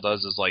Primal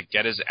does is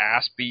get his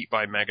ass beat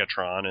by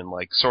Megatron and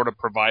sort of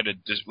provide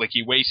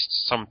he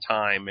wastes some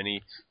time and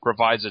he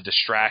provides a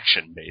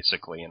distraction,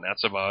 basically, and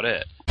that's about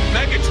it.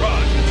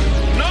 Megatron!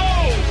 No!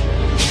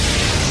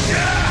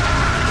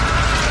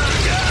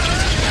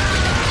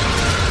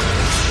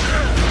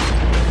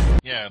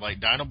 Yeah,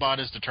 Dinobot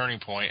is the turning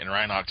point and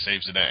Rhinox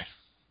saves the day.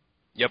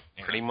 Yep,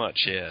 pretty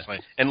much, yeah.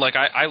 And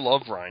I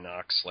love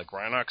Rhinox.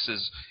 Rhinox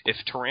is, if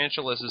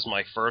Tarantulas is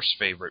my first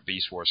favorite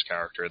Beast Wars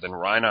character, then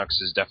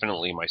Rhinox is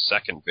definitely my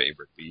second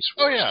favorite Beast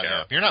Wars character.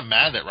 Yeah. You're not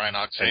mad that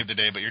Rhinox saved the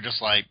day, but you're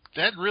just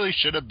that really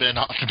should have been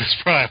Optimus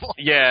Primal.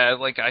 Yeah,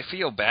 I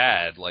feel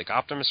bad.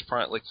 Optimus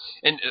Primal,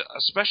 and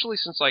especially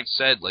since,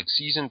 said,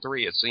 Season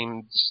 3, it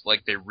seems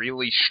like they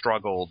really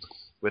struggled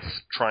with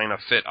trying to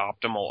fit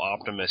Optimal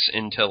Optimus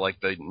into,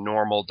 the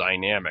normal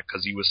dynamic,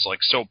 because he was,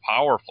 so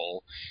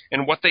powerful.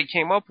 And what they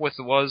came up with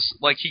was,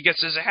 he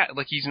gets his ass,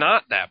 he's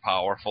not that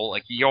powerful,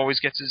 he always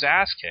gets his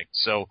ass kicked.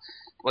 So,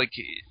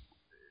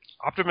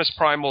 Optimus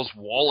Primal's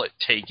wallet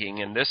taking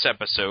in this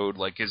episode,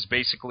 is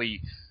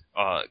basically,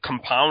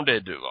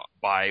 compounded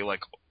by,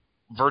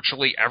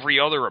 virtually every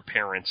other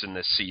appearance in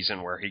this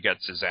season where he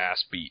gets his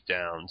ass beat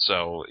down.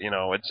 So,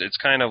 it's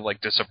kind of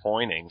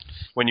disappointing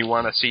when you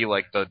want to see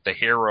the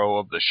hero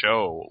of the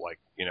show,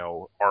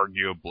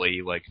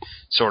 arguably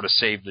sort of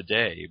save the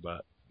day.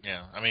 But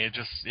yeah, I mean,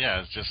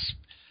 it's just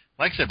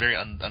like I said, very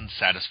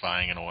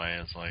unsatisfying in a way.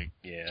 It's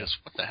just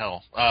what the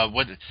hell?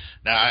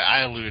 Now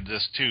I alluded to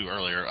this too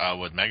earlier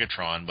with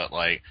Megatron, but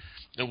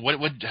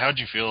how'd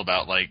you feel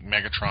about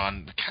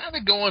Megatron kind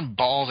of going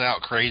balls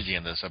out crazy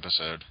in this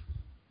episode?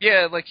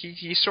 Yeah,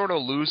 he sort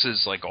of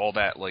loses all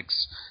that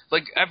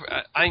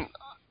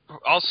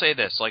I'll say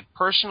this,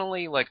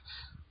 personally,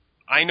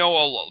 I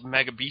know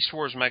Beast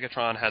Wars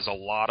Megatron has a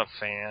lot of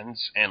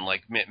fans, and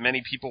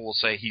many people will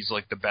say he's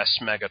the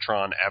best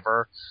Megatron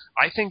ever.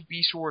 I think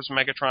Beast Wars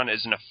Megatron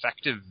is an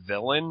effective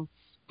villain,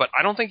 but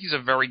I don't think he's a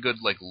very good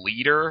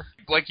leader.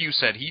 Like you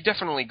said, he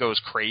definitely goes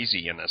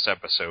crazy in this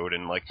episode,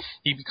 and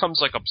he becomes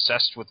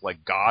obsessed with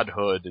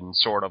godhood and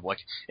sort of and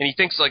he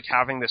thinks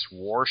having this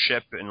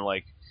warship and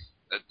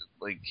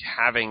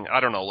having, I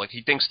don't know,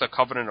 he thinks the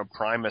Covenant of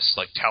Primus,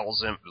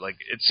 tells him,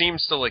 it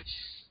seems to,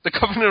 the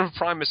Covenant of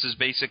Primus is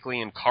basically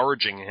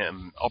encouraging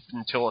him up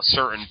until a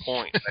certain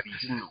point that he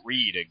didn't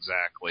read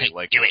exactly.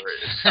 Hey, do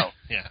it.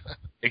 Yeah.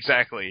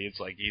 Exactly. It's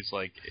he's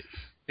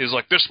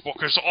this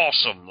book is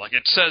awesome.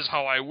 It says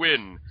how I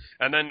win.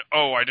 And then,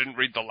 I didn't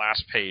read the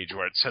last page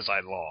where it says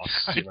I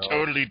lost. I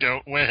totally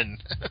don't win.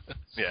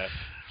 Yeah.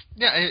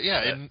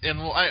 Yeah.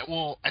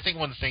 I think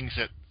one of the things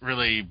that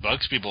really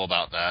bugs people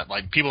about that,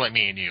 people like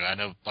me and you, I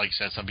know, like you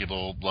said, some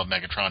people love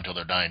Megatron till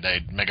their dying day.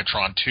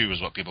 Megatron 2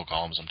 is what people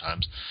call him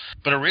sometimes.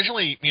 But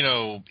originally,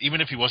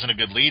 even if he wasn't a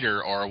good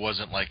leader or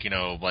wasn't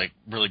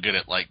really good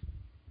at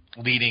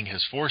leading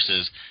his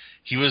forces,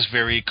 he was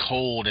very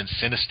cold and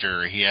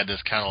sinister. He had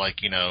this kind of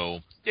like, you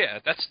know... Yeah,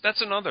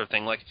 that's another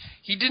thing. Like,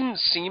 he didn't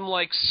seem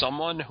like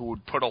someone who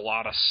would put a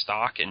lot of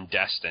stock in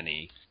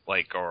destiny,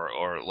 like,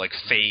 or like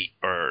fate,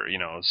 or, you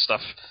know,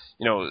 stuff,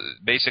 you know,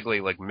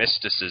 basically like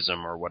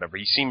mysticism or whatever.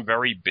 He seemed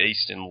very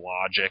based in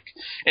logic.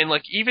 And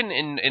like, even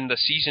in the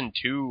season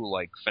 2,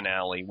 like,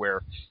 finale,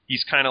 where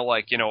he's kind of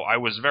like, you know, I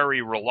was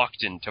very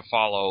reluctant to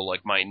follow,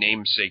 like, my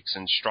namesake's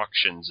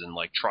instructions and,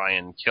 like, try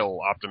and kill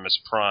Optimus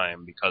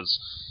Prime because,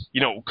 you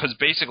know, because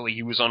basically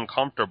he was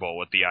uncomfortable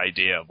with the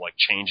idea of, like,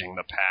 changing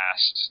the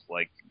past,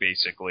 like,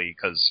 basically,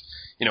 because,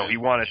 you know, he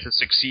wanted to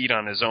succeed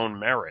on his own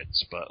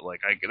merits, but,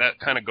 like, that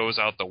kind of goes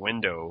out the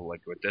window,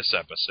 like, with this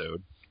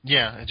episode.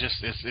 Yeah,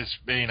 it's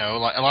you know,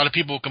 like, a lot of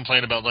people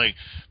complain about, like,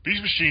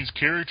 Beast Machine's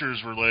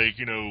characters were, like,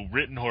 you know,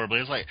 written horribly.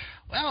 It's like,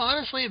 well,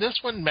 honestly, this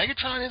one,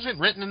 Megatron isn't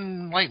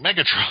written like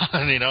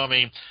Megatron, you know, I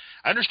mean,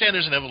 I understand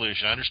there's an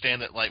evolution. I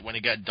understand that, like, when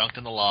he got dunked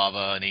in the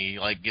lava and he,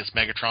 like, gets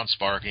Megatron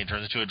Spark and he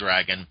turns into a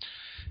dragon,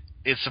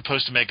 it's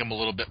supposed to make him a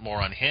little bit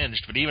more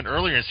unhinged, but even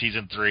earlier in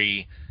Season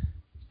 3,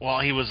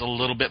 while he was a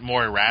little bit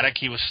more erratic,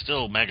 he was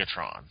still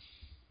Megatron.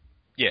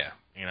 Yeah.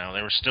 You know,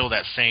 they were still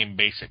that same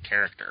basic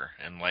character,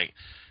 and, like,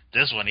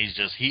 this one, he's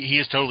just, he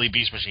is totally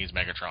Beast Machine's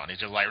Megatron. He's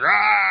just like,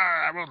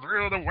 rah, I will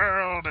rule the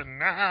world,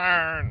 and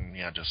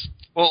yeah, just...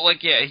 Well,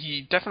 like, yeah,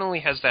 he definitely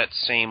has that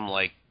same,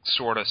 like,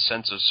 sort of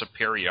sense of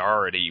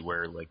superiority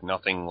where, like,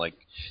 nothing, like,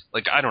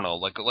 I don't know,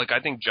 like I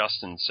think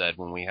Justin said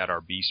when we had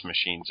our Beast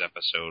Machines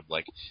episode,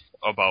 like,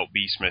 about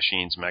Beast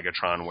Machine's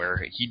Megatron,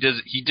 where he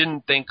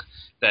didn't think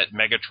that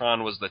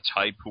Megatron was the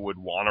type who would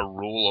want to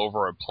rule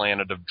over a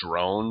planet of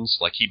drones.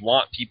 Like, he'd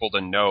want people to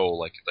know,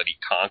 like, that he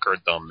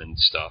conquered them and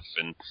stuff,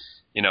 and...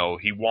 You know,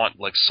 he want,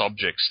 like,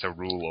 subjects to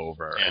rule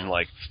over, and,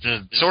 like,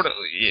 sort of...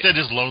 Instead of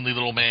this lonely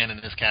little man in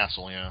his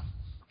castle, yeah.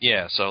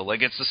 Yeah, so,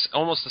 like, it's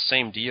almost the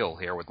same deal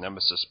here with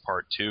Nemesis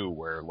Part 2,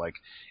 where, like,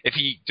 if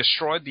he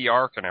destroyed the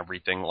Ark and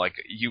everything, like,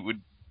 you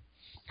would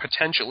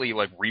potentially,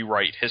 like,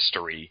 rewrite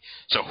history,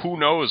 so who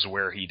knows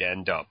where he'd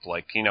end up.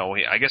 Like, you know,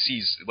 I guess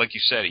he's, like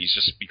you said, he's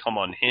just become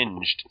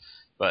unhinged,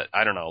 but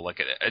I don't know, like,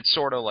 it's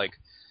sort of, like...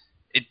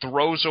 It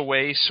throws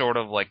away sort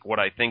of like what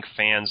I think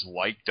fans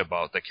liked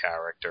about the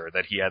character,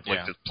 that he had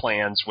like the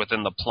plans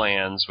within the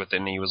plans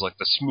within, he was like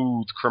the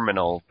smooth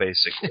criminal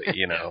basically,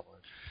 you know.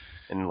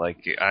 And like,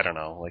 I don't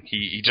know, like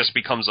he just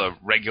becomes a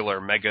regular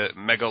megalomaniacal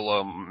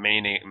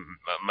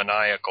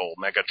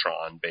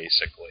Megatron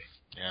basically.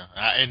 Yeah,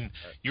 and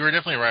you were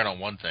definitely right on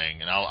one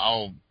thing, and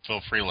I'll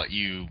feel free to let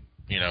you,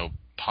 you know,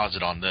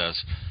 posit on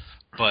this.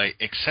 But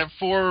except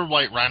for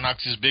like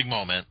Rhinox's big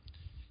moment,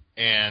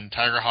 and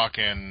Tigerhawk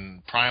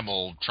and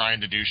Primal trying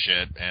to do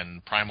shit,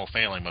 and Primal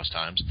failing most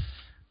times,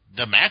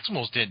 the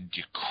Maximals did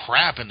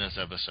crap in this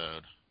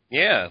episode.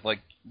 Yeah,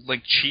 like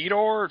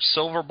Cheetor,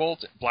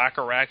 Silverbolt, Black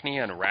Arachne,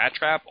 and Rat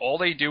Trap, all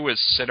they do is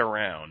sit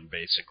around,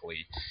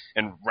 basically.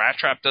 And Rat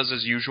Trap does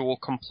his usual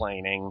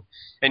complaining,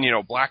 and, you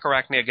know, Black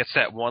Arachne gets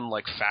that one,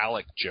 like,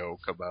 phallic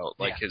joke about,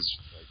 like, his...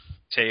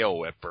 tail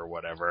whip or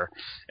whatever,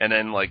 and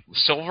then like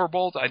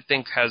Silverbolt I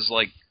think has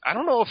like, I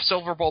don't know if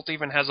Silverbolt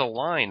even has a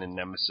line in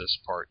Nemesis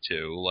Part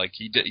 2. Like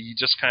he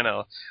just kind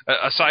of,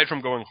 aside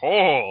from going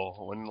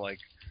oh when like,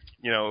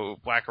 you know,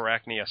 Black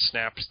Arachnia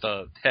snaps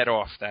the head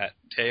off that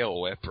tail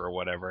whip or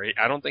whatever,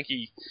 I don't think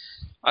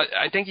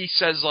I think he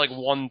says like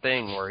one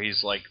thing where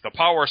he's like the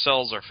power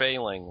cells are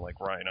failing like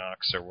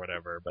Rhinox or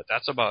whatever, but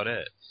that's about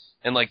it.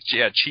 And, like,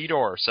 yeah,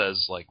 Cheetor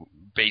says, like,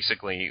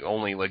 basically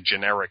only, like,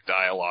 generic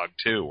dialogue,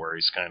 too, where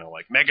he's kind of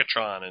like,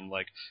 Megatron, and,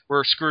 like,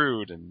 we're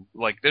screwed, and,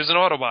 like, there's an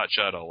Autobot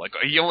shuttle. Like,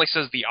 he only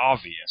says the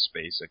obvious,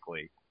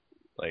 basically.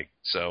 Like,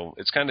 so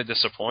it's kind of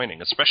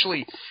disappointing,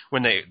 especially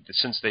when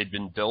since they'd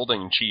been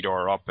building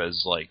Cheetor up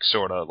as, like,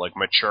 sort of, like,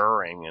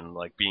 maturing and,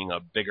 like, being a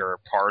bigger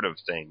part of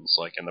things,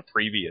 like, in the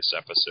previous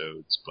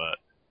episodes. But,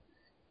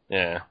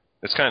 yeah,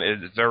 it's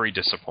very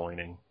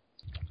disappointing.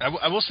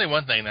 I will say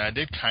one thing that I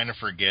did kind of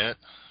forget,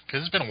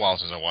 because it's been a while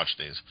since I watched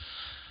these.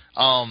 A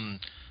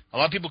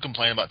lot of people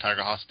complain about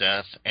Tigerhawk's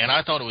death, and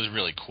I thought it was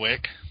really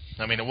quick.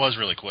 I mean, it was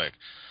really quick.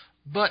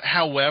 But,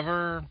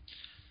 however,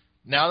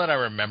 now that I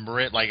remember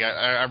it, like,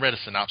 I read a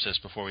synopsis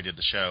before we did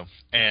the show,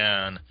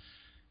 and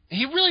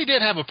he really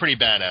did have a pretty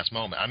badass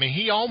moment. I mean,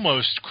 he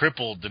almost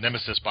crippled the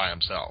Nemesis by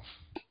himself.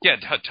 Yeah,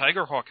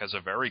 Tigerhawk has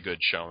a very good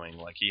showing.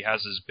 Like, he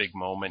has his big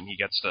moment. He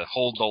gets to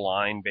hold the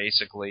line,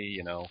 basically,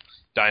 you know.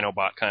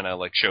 Dinobot kind of,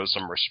 like, shows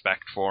some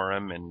respect for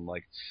him. And,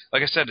 like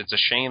I said, it's a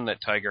shame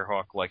that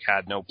Tigerhawk, like,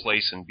 had no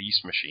place in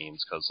Beast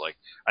Machines. Because, like,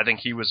 I think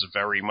he was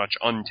very much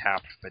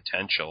untapped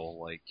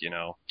potential, like, you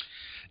know.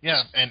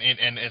 Yeah, and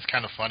it's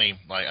kind of funny.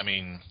 Like, I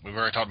mean, we've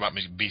already talked about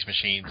Beast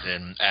Machines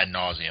in ad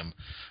nauseum.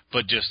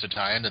 But just to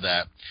tie into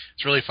that,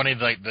 it's really funny,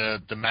 like, the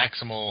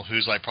Maximal,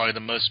 who's, like, probably the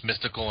most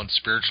mystical and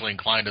spiritually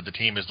inclined of the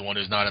team, is the one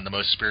who's not in the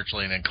most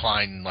spiritually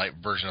inclined, like,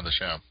 version of the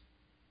show.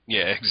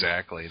 Yeah,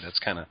 exactly. That's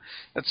kind of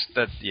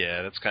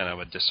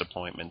a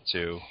disappointment,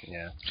 too.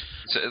 Yeah.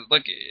 So,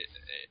 like,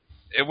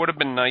 it would have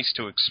been nice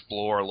to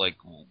explore like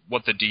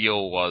what the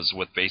deal was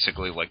with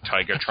basically like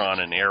Tigatron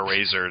and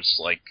Airrazor's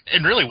like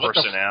and really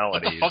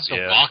personalities. What the fuck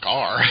the Block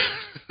are?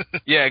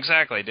 Yeah,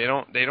 exactly. They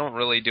don't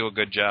really do a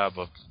good job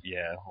of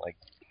like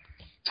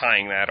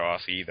tying that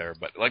off either.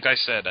 But like I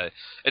said,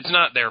 it's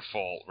not their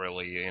fault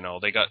really. You know,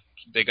 they got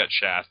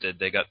shafted.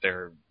 They got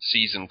their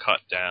season cut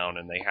down,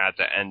 and they had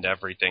to end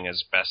everything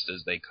as best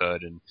as they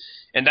could. And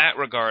in that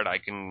regard, I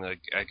can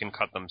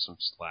cut them some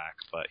slack.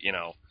 But you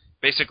know,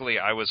 basically,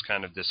 I was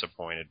kind of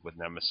disappointed with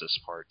Nemesis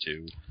Part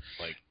 2.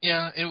 Like,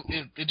 yeah,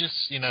 it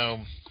just, you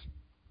know,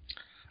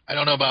 I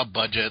don't know about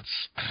budgets.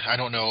 I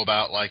don't know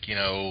about like, you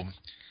know,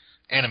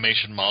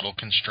 animation model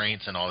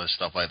constraints and all this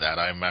stuff like that.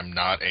 I'm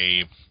not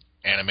a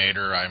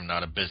animator. I'm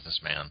not a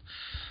businessman.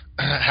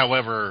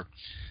 However,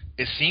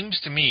 it seems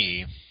to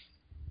me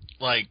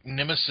like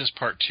Nemesis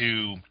Part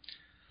 2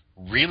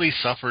 really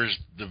suffers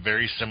the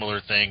very similar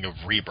thing of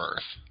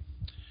Rebirth,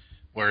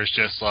 where it's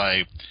just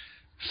like,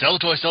 sell the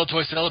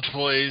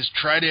toys,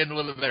 try to end a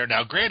little bit better.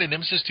 Now, granted,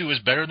 Nemesis 2 is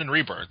better than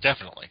Rebirth,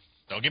 definitely.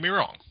 Don't get me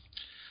wrong.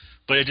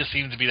 But it just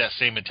seems to be that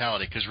same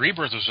mentality, because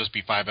Rebirth was supposed to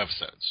be 5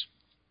 episodes.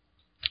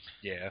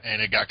 Yeah.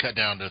 And it got cut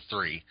down to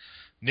 3.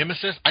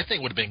 Nemesis, I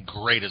think, would have been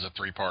great as a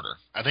 3-parter.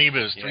 I think if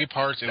it was 3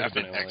 parts, it would have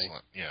been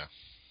excellent. Yeah.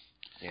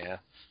 Yeah.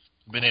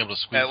 Been able to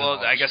squeeze well,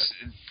 I guess,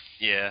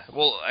 yeah.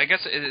 Well, I guess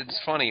it's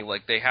funny,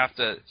 like, they have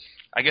to...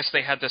 I guess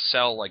they had to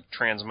sell, like,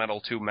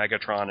 Transmetal 2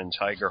 Megatron and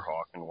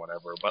Tigerhawk and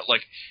whatever. But,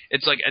 like,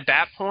 it's like, at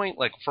that point,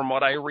 like, from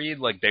what I read,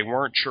 like, they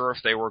weren't sure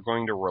if they were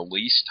going to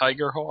release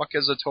Tigerhawk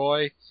as a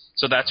toy.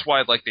 So that's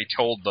why, like, they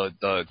told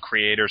the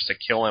creators to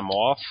kill him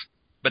off.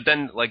 But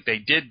then, like, they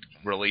did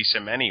release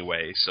him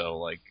anyway, so,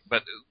 like...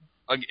 But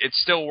it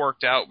still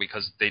worked out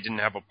because they didn't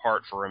have a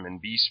part for him in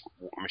Beast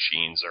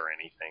Machines or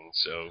anything,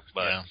 so...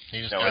 But, yeah,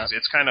 you know,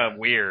 it's kind of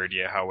weird,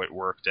 how it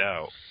worked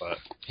out, but...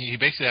 He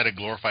basically had a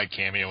glorified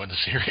cameo in the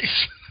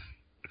series.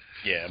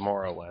 Yeah,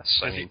 more or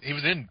less. I mean, he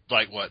was in,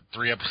 like,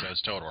 3 episodes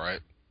total,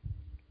 right?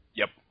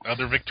 Yep.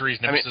 Other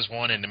victories, Nemesis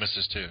 1 and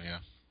Nemesis 2, yeah.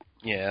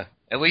 Yeah.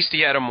 At least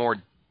he had a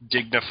more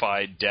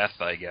dignified death,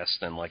 I guess,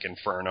 than, like,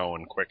 Inferno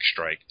and Quick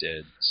Strike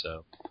did,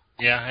 so...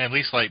 Yeah, at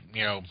least, like,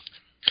 you know...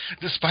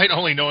 Despite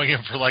only knowing him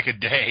for like a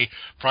day,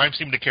 Prime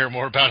seemed to care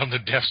more about him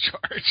than Death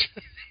Charge.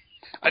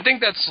 I think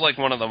that's like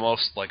one of the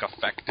most like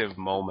effective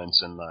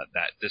moments in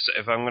this.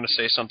 If I'm going to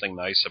say something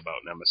nice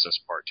about Nemesis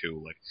Part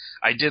 2, like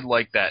I did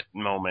like that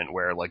moment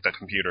where like the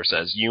computer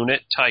says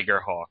Unit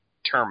Tigerhawk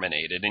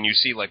terminated, and you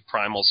see like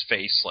Primal's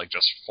face like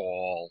just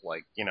fall.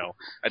 Like, you know,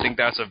 I think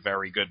that's a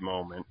very good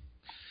moment.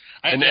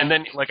 And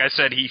then, like I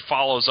said, he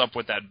follows up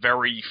with that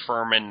very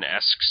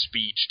Furman-esque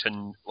speech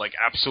to, like,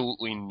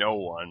 absolutely no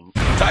one.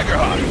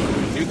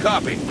 Tigerhawk, do you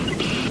copy?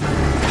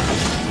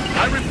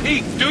 I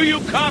repeat, do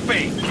you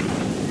copy?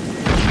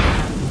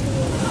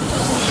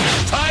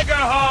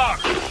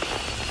 Tigerhawk!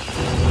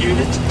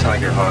 Unit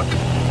Tigerhawk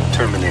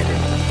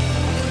terminated.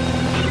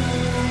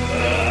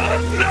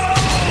 No!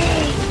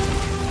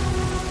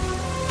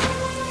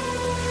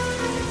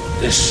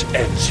 This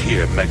ends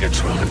here,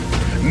 Megatron.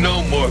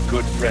 No more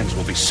good friends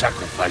will be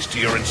sacrificed to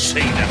your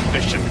insane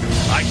ambition.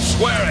 I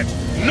swear it.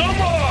 No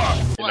more!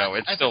 You know,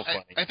 it's still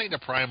funny. I think the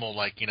Primal,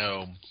 like, you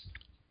know,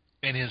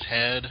 in his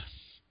head,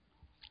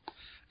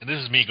 and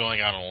this is me going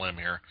out on a limb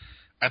here,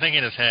 I think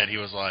in his head he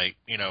was like,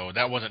 you know,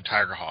 that wasn't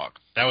Tigerhawk.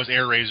 That was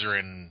Airrazor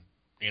and,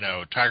 you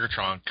know,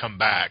 Tigertron come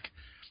back,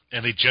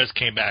 and they just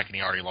came back and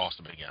he already lost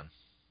them again.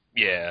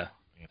 Yeah.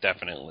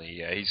 Definitely,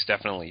 yeah. He's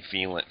definitely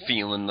feeling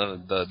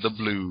the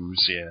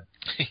blues, yeah.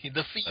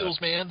 The feels,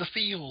 man, the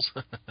feels.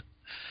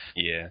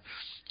 Yeah.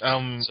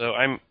 So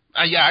I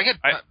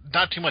got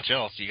not too much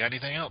else. You got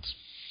anything else?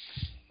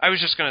 I was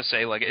just gonna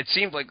say, like, it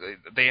seemed like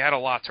they had a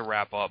lot to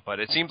wrap up, but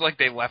it seemed like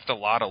they left a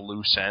lot of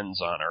loose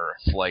ends on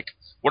Earth. Like,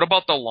 what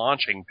about the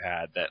launching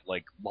pad that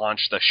like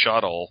launched the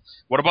shuttle?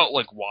 What about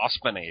like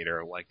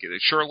Waspinator? Like,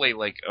 surely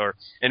like,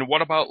 and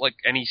what about like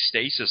any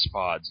stasis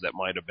pods that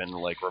might have been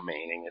like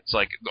remaining? It's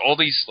like all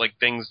these like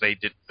things they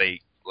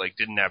like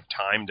didn't have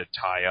time to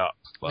tie up.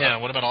 But, yeah.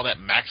 What about all that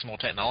maximal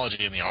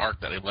technology in the Ark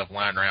that they left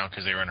lying around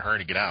because they were in a hurry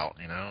to get out?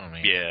 You know, I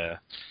mean, yeah.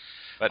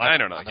 But I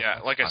don't know. Yeah,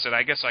 like I said,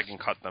 I guess I can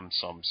cut them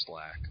some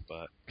slack.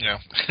 But yeah,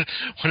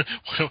 what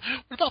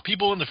about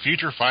people in the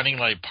future finding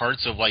like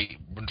parts of like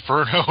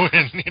Inferno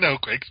and, you know,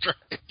 Quick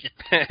Strike?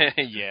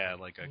 Yeah,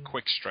 like a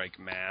Quick Strike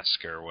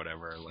mask or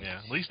whatever. Like,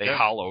 yeah, at least they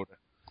hollowed.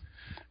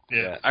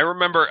 Yeah, I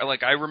remember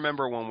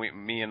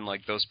when me and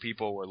like those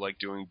people were like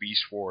doing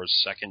Beast Wars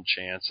Second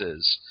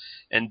Chances,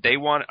 and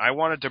I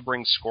wanted to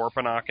bring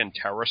Scorponok and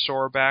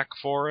Pterosaur back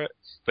for it,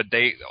 but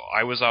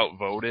I was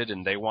outvoted,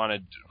 and they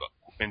wanted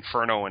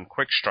Inferno and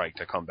Quick Strike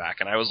to come back,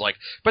 and I was like,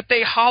 but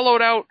they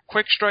hollowed out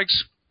Quick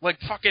Strike's like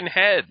fucking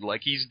head,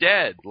 like he's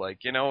dead,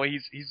 like, you know,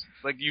 he's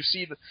like, you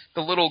see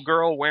the little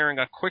girl wearing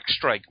a Quick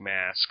Strike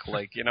mask,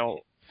 like, you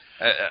know.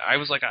 I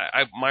was like,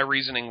 my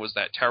reasoning was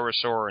that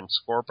Pterosaur and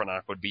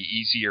Scorponok would be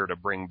easier to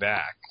bring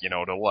back, you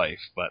know, to life,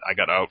 but I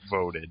got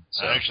outvoted.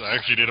 So. I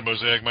actually did a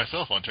mosaic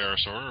myself on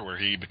Pterosaur where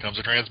he becomes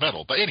a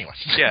transmetal, but anyway.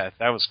 Yeah,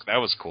 that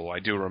was cool. I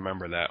do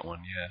remember that one,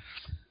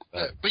 yeah.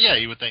 But yeah,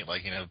 you would think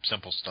like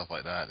simple stuff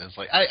like that. It's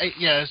like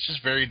it's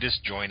just very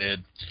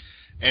disjointed.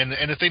 And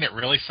the thing that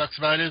really sucks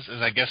about it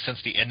is I guess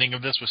since the ending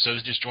of this was so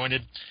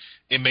disjointed,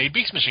 it made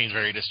Beast Machines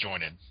very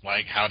disjointed.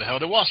 Like how the hell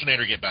did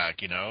Waspinator get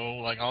back?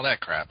 Like all that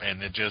crap.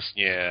 And it just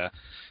I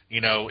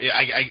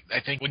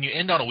think when you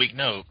end on a weak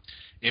note,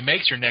 it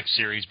makes your next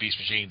series, Beast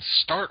Machines,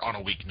 start on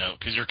a weak note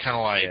because you're kind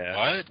of like,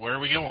 what? Where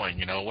are we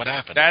going? What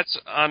happened? That's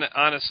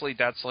honestly,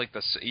 that's like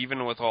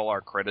even with all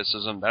our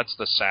criticism, that's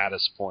the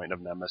saddest point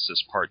of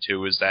Nemesis Part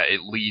 2 is that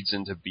it leads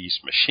into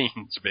Beast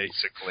Machines,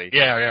 basically.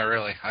 Yeah,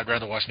 really. I'd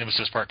rather watch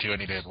Nemesis Part 2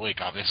 any day of the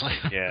week, obviously.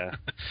 Yeah.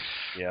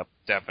 Yep,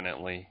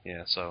 definitely.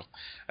 Yeah, so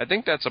I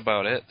think that's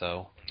about it,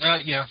 though.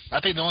 Yeah,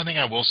 I think the only thing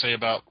I will say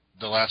about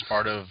the last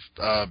part of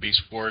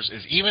Beast Wars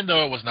is even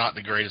though it was not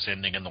the greatest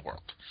ending in the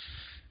world,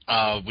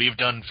 we've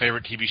done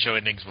favorite TV show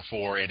endings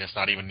before, and it's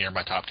not even near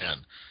my top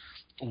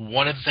 10.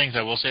 One of the things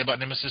I will say about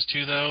Nemesis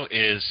 2, though,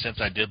 is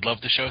since I did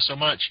love the show so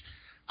much,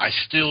 I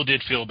still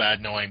did feel bad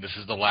knowing this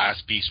is the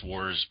last Beast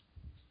Wars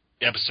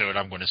episode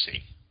I'm going to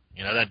see.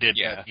 That did...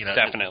 Yeah,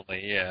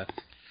 definitely, yeah.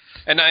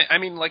 And I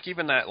mean, like,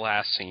 even that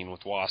last scene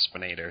with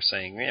Waspinator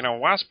saying,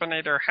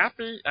 Waspinator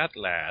happy at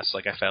last.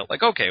 Like, I felt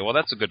like, okay, well,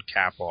 that's a good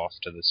cap-off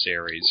to the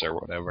series or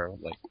whatever.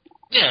 Like,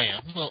 yeah.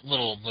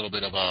 Little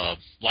bit of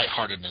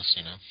lightheartedness,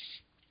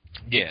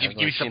 Yeah, give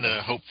me something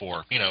to hope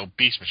for,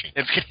 Beast Machine.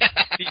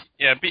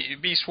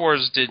 Beast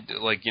Wars did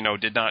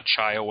not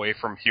shy away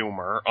from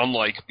humor,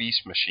 unlike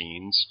Beast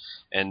Machines,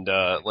 and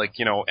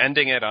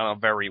ending it on a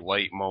very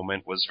light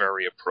moment was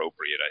very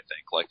appropriate. I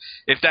think,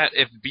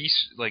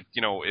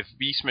 if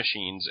Beast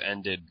Machines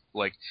ended,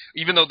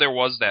 even though there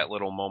was that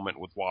little moment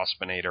with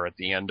Waspinator at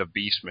the end of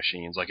Beast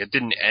Machines, it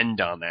didn't end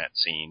on that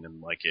scene,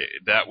 and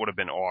that would have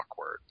been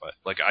awkward. But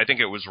I think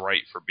it was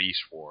right for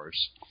Beast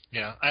Wars.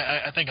 Yeah,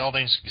 I think all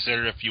things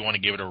considered, if you want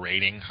to give it a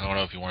rating, I don't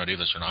know if you want to do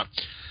this or not,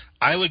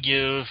 I would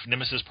give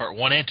Nemesis Part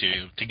 1 and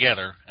 2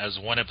 together as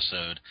one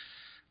episode.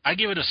 I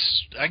give it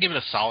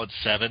a solid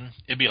 7.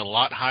 It'd be a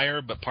lot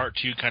higher, but Part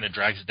 2 kind of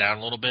drags it down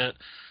a little bit.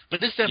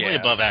 But it's definitely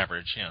above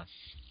average, yeah.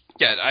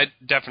 Yeah, I'd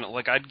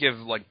definitely give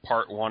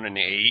Part 1 an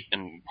 8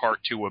 and Part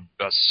 2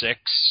 a 6,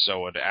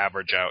 so it'd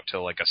average out to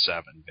a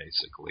 7,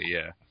 basically.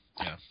 Yeah.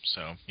 Yeah.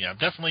 So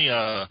definitely.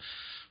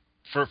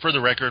 For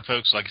the record,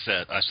 folks, like I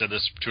said, I've said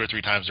this 2 or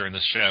 3 times during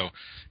this show.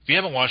 If you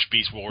haven't watched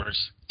Beast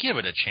Wars, give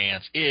it a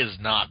chance. It is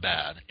not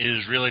bad. It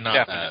is really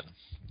not bad.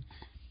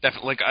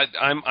 Definitely.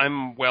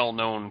 I'm well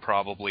known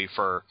probably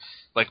for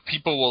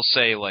people will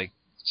say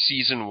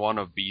Season 1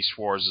 of Beast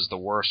Wars is the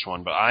worst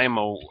one, but I am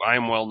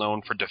well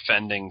known for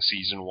defending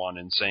Season 1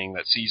 and saying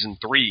that Season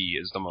 3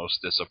 is the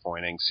most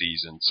disappointing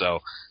season. So,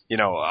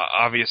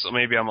 obviously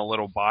maybe I'm a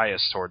little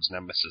biased towards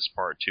Nemesis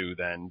Part 2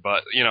 then,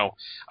 but,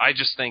 I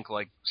just think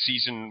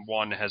Season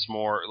 1 has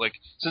more,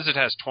 since it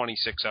has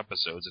 26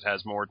 episodes, it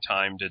has more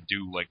time to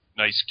do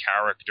nice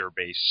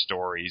character-based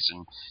stories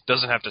and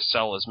doesn't have to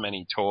sell as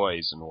many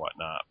toys and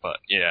whatnot. But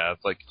yeah,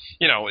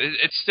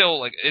 it's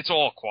still it's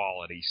all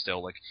quality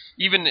still.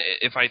 Even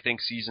if I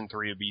think Season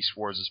 3 of Beast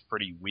Wars is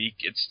pretty weak,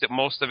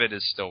 most of it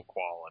is still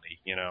quality,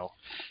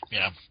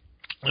 Yeah.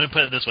 Let me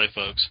put it this way,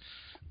 folks.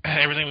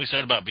 Everything we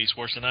said about Beast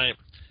Wars tonight,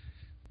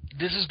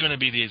 this is going to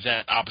be the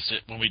exact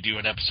opposite when we do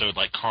an episode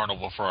like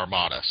Carnival for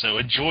Armada. So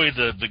enjoy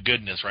the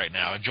goodness right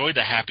now. Enjoy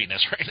the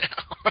happiness right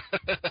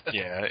now.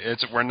 Yeah,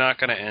 we're not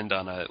going to end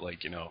on a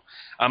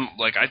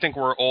I think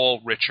we're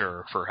all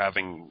richer for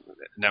having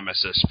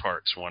Nemesis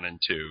Parts 1 and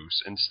 2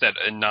 instead,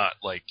 and not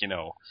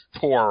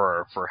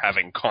poorer for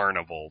having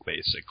Carnival,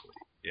 basically.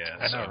 Yeah,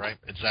 I know, right?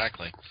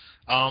 Exactly.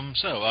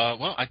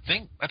 Well, I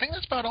think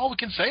that's about all we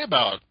can say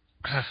about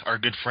our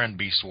good friend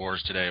Beast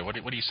Wars today. What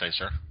do you say,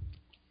 sir?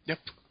 Yep.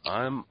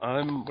 I'm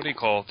what do you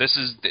call it? This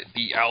is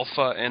the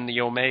Alpha and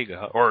the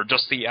Omega, or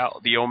just the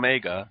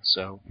Omega.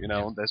 So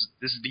this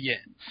is the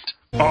end.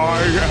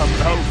 I am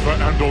Alpha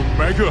and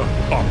Omega,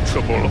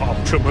 Optimal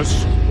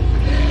Optimus.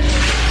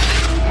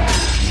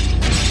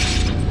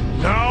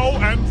 Now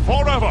and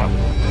forever,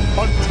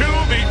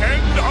 until the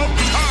end of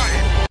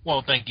time.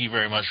 Well, thank you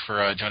very much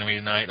for joining me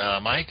tonight,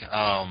 Mike.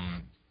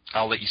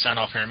 I'll let you sign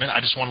off here in a minute.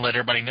 I just want to let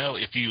everybody know,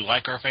 if you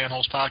like our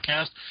Fanholes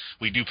podcast,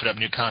 we do put up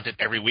new content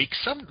every week.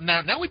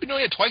 Now we've been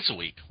doing it twice a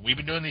week. We've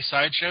been doing these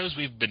side shows.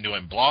 We've been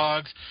doing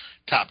blogs,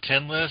 top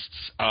 10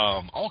 lists,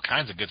 all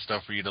kinds of good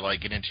stuff for you to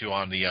get into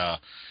on the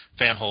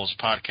Fanholes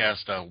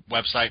podcast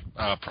website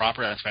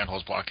proper. That's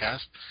Fanholes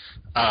podcast,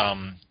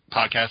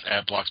 podcast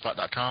at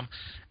blogspot.com.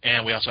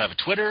 And we also have a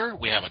Twitter.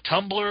 We have a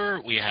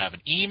Tumblr. We have an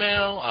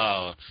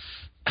email,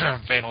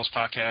 Fanholes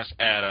podcast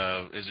at,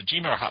 is it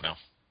Gmail or Hotmail?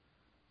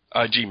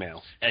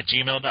 Gmail. At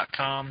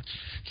gmail.com.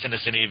 Send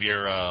us any of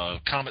your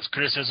comments,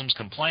 criticisms,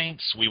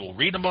 complaints. We will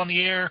read them on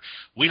the air.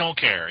 We don't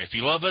care. If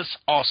you love us,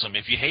 awesome.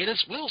 If you hate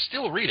us, we'll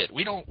still read it.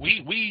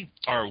 We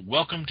are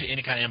welcome to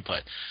any kind of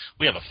input.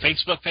 We have a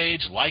Facebook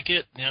page. Like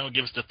it.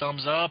 Give us the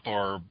thumbs up,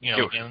 or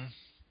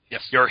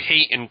yes. Your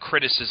hate and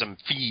criticism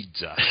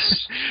feeds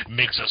us.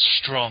 Makes us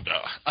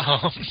stronger.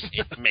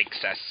 It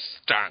makes us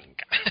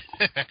stronger.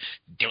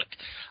 Do it.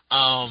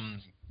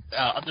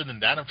 other than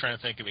that, I'm trying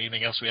to think of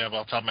anything else we have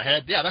off the top of my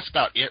head. Yeah, that's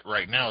about it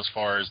right now as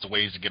far as the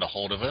ways to get a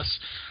hold of us.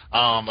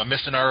 I'm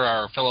missing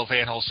our fellow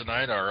fanholes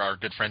tonight. Our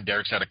good friend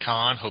Derek's at a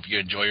con. Hope you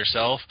enjoy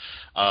yourself.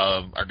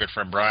 Our good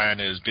friend Brian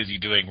is busy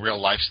doing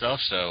real life stuff,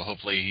 so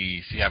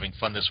hopefully he's having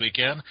fun this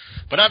weekend.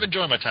 But I've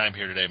enjoyed my time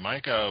here today,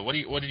 Mike. What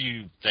do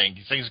you think?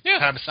 You think it's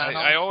time to sign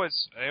off?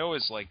 I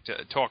always like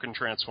talking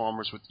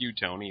Transformers with you,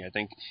 Tony. I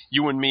think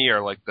you and me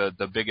are like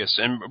the biggest,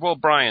 and well,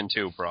 Brian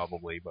too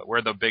probably, but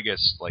we're the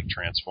biggest like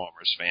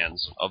Transformers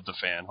fans of the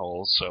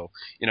Fanholes. So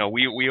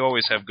we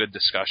always have good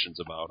discussions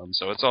about them.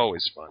 So it's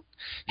always fun.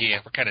 Yeah,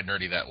 we're kind of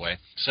nerdy that way.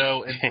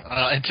 So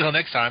until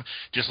next time,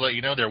 just to let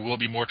you know, there will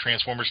be more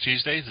Transformers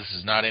Tuesdays. This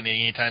is not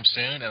ending anytime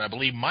soon, and I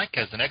believe Mike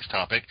has the next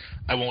topic.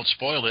 I won't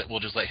spoil it. We'll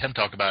just let him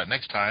talk about it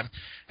next time.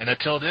 And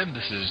until then,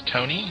 this is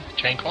Tony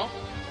Chainclaw.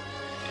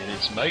 And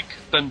it's Mike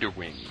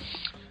Thunderwing.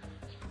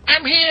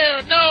 I'm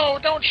here! No,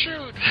 don't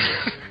shoot!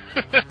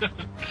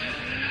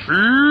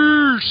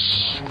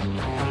 Peace!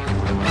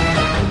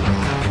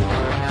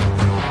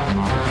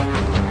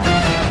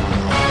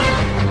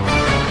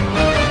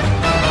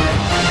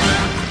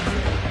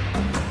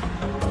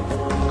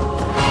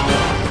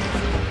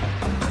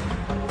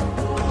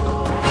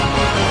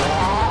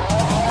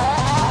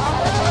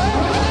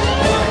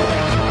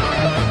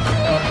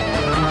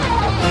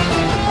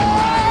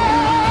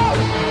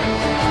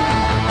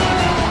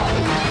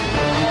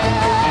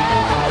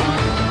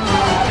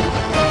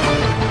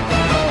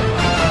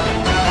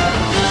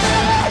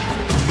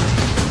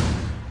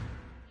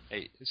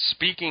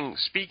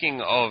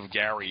 Speaking of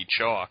Gary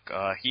Chalk,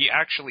 he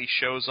actually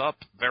shows up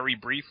very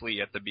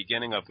briefly at the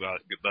beginning of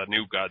the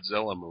new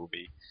Godzilla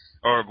movie.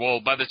 Or,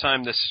 well, by the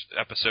time this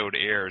episode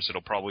airs,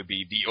 it'll probably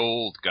be the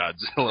old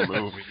Godzilla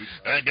movie.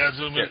 That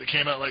Godzilla movie that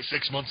came out like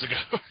 6 months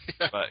ago.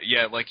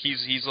 Yeah, like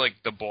he's like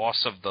the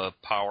boss of the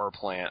power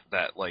plant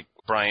that like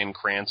Bryan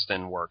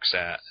Cranston works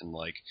at, and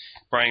like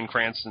Bryan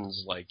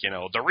Cranston's like,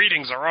 the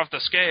readings are off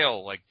the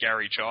scale, like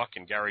Gary Chalk,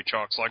 and Gary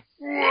Chalk's like,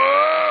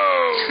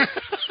 whoa.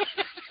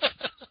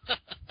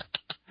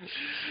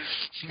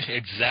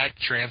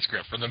 Exact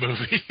transcript from the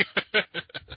movie.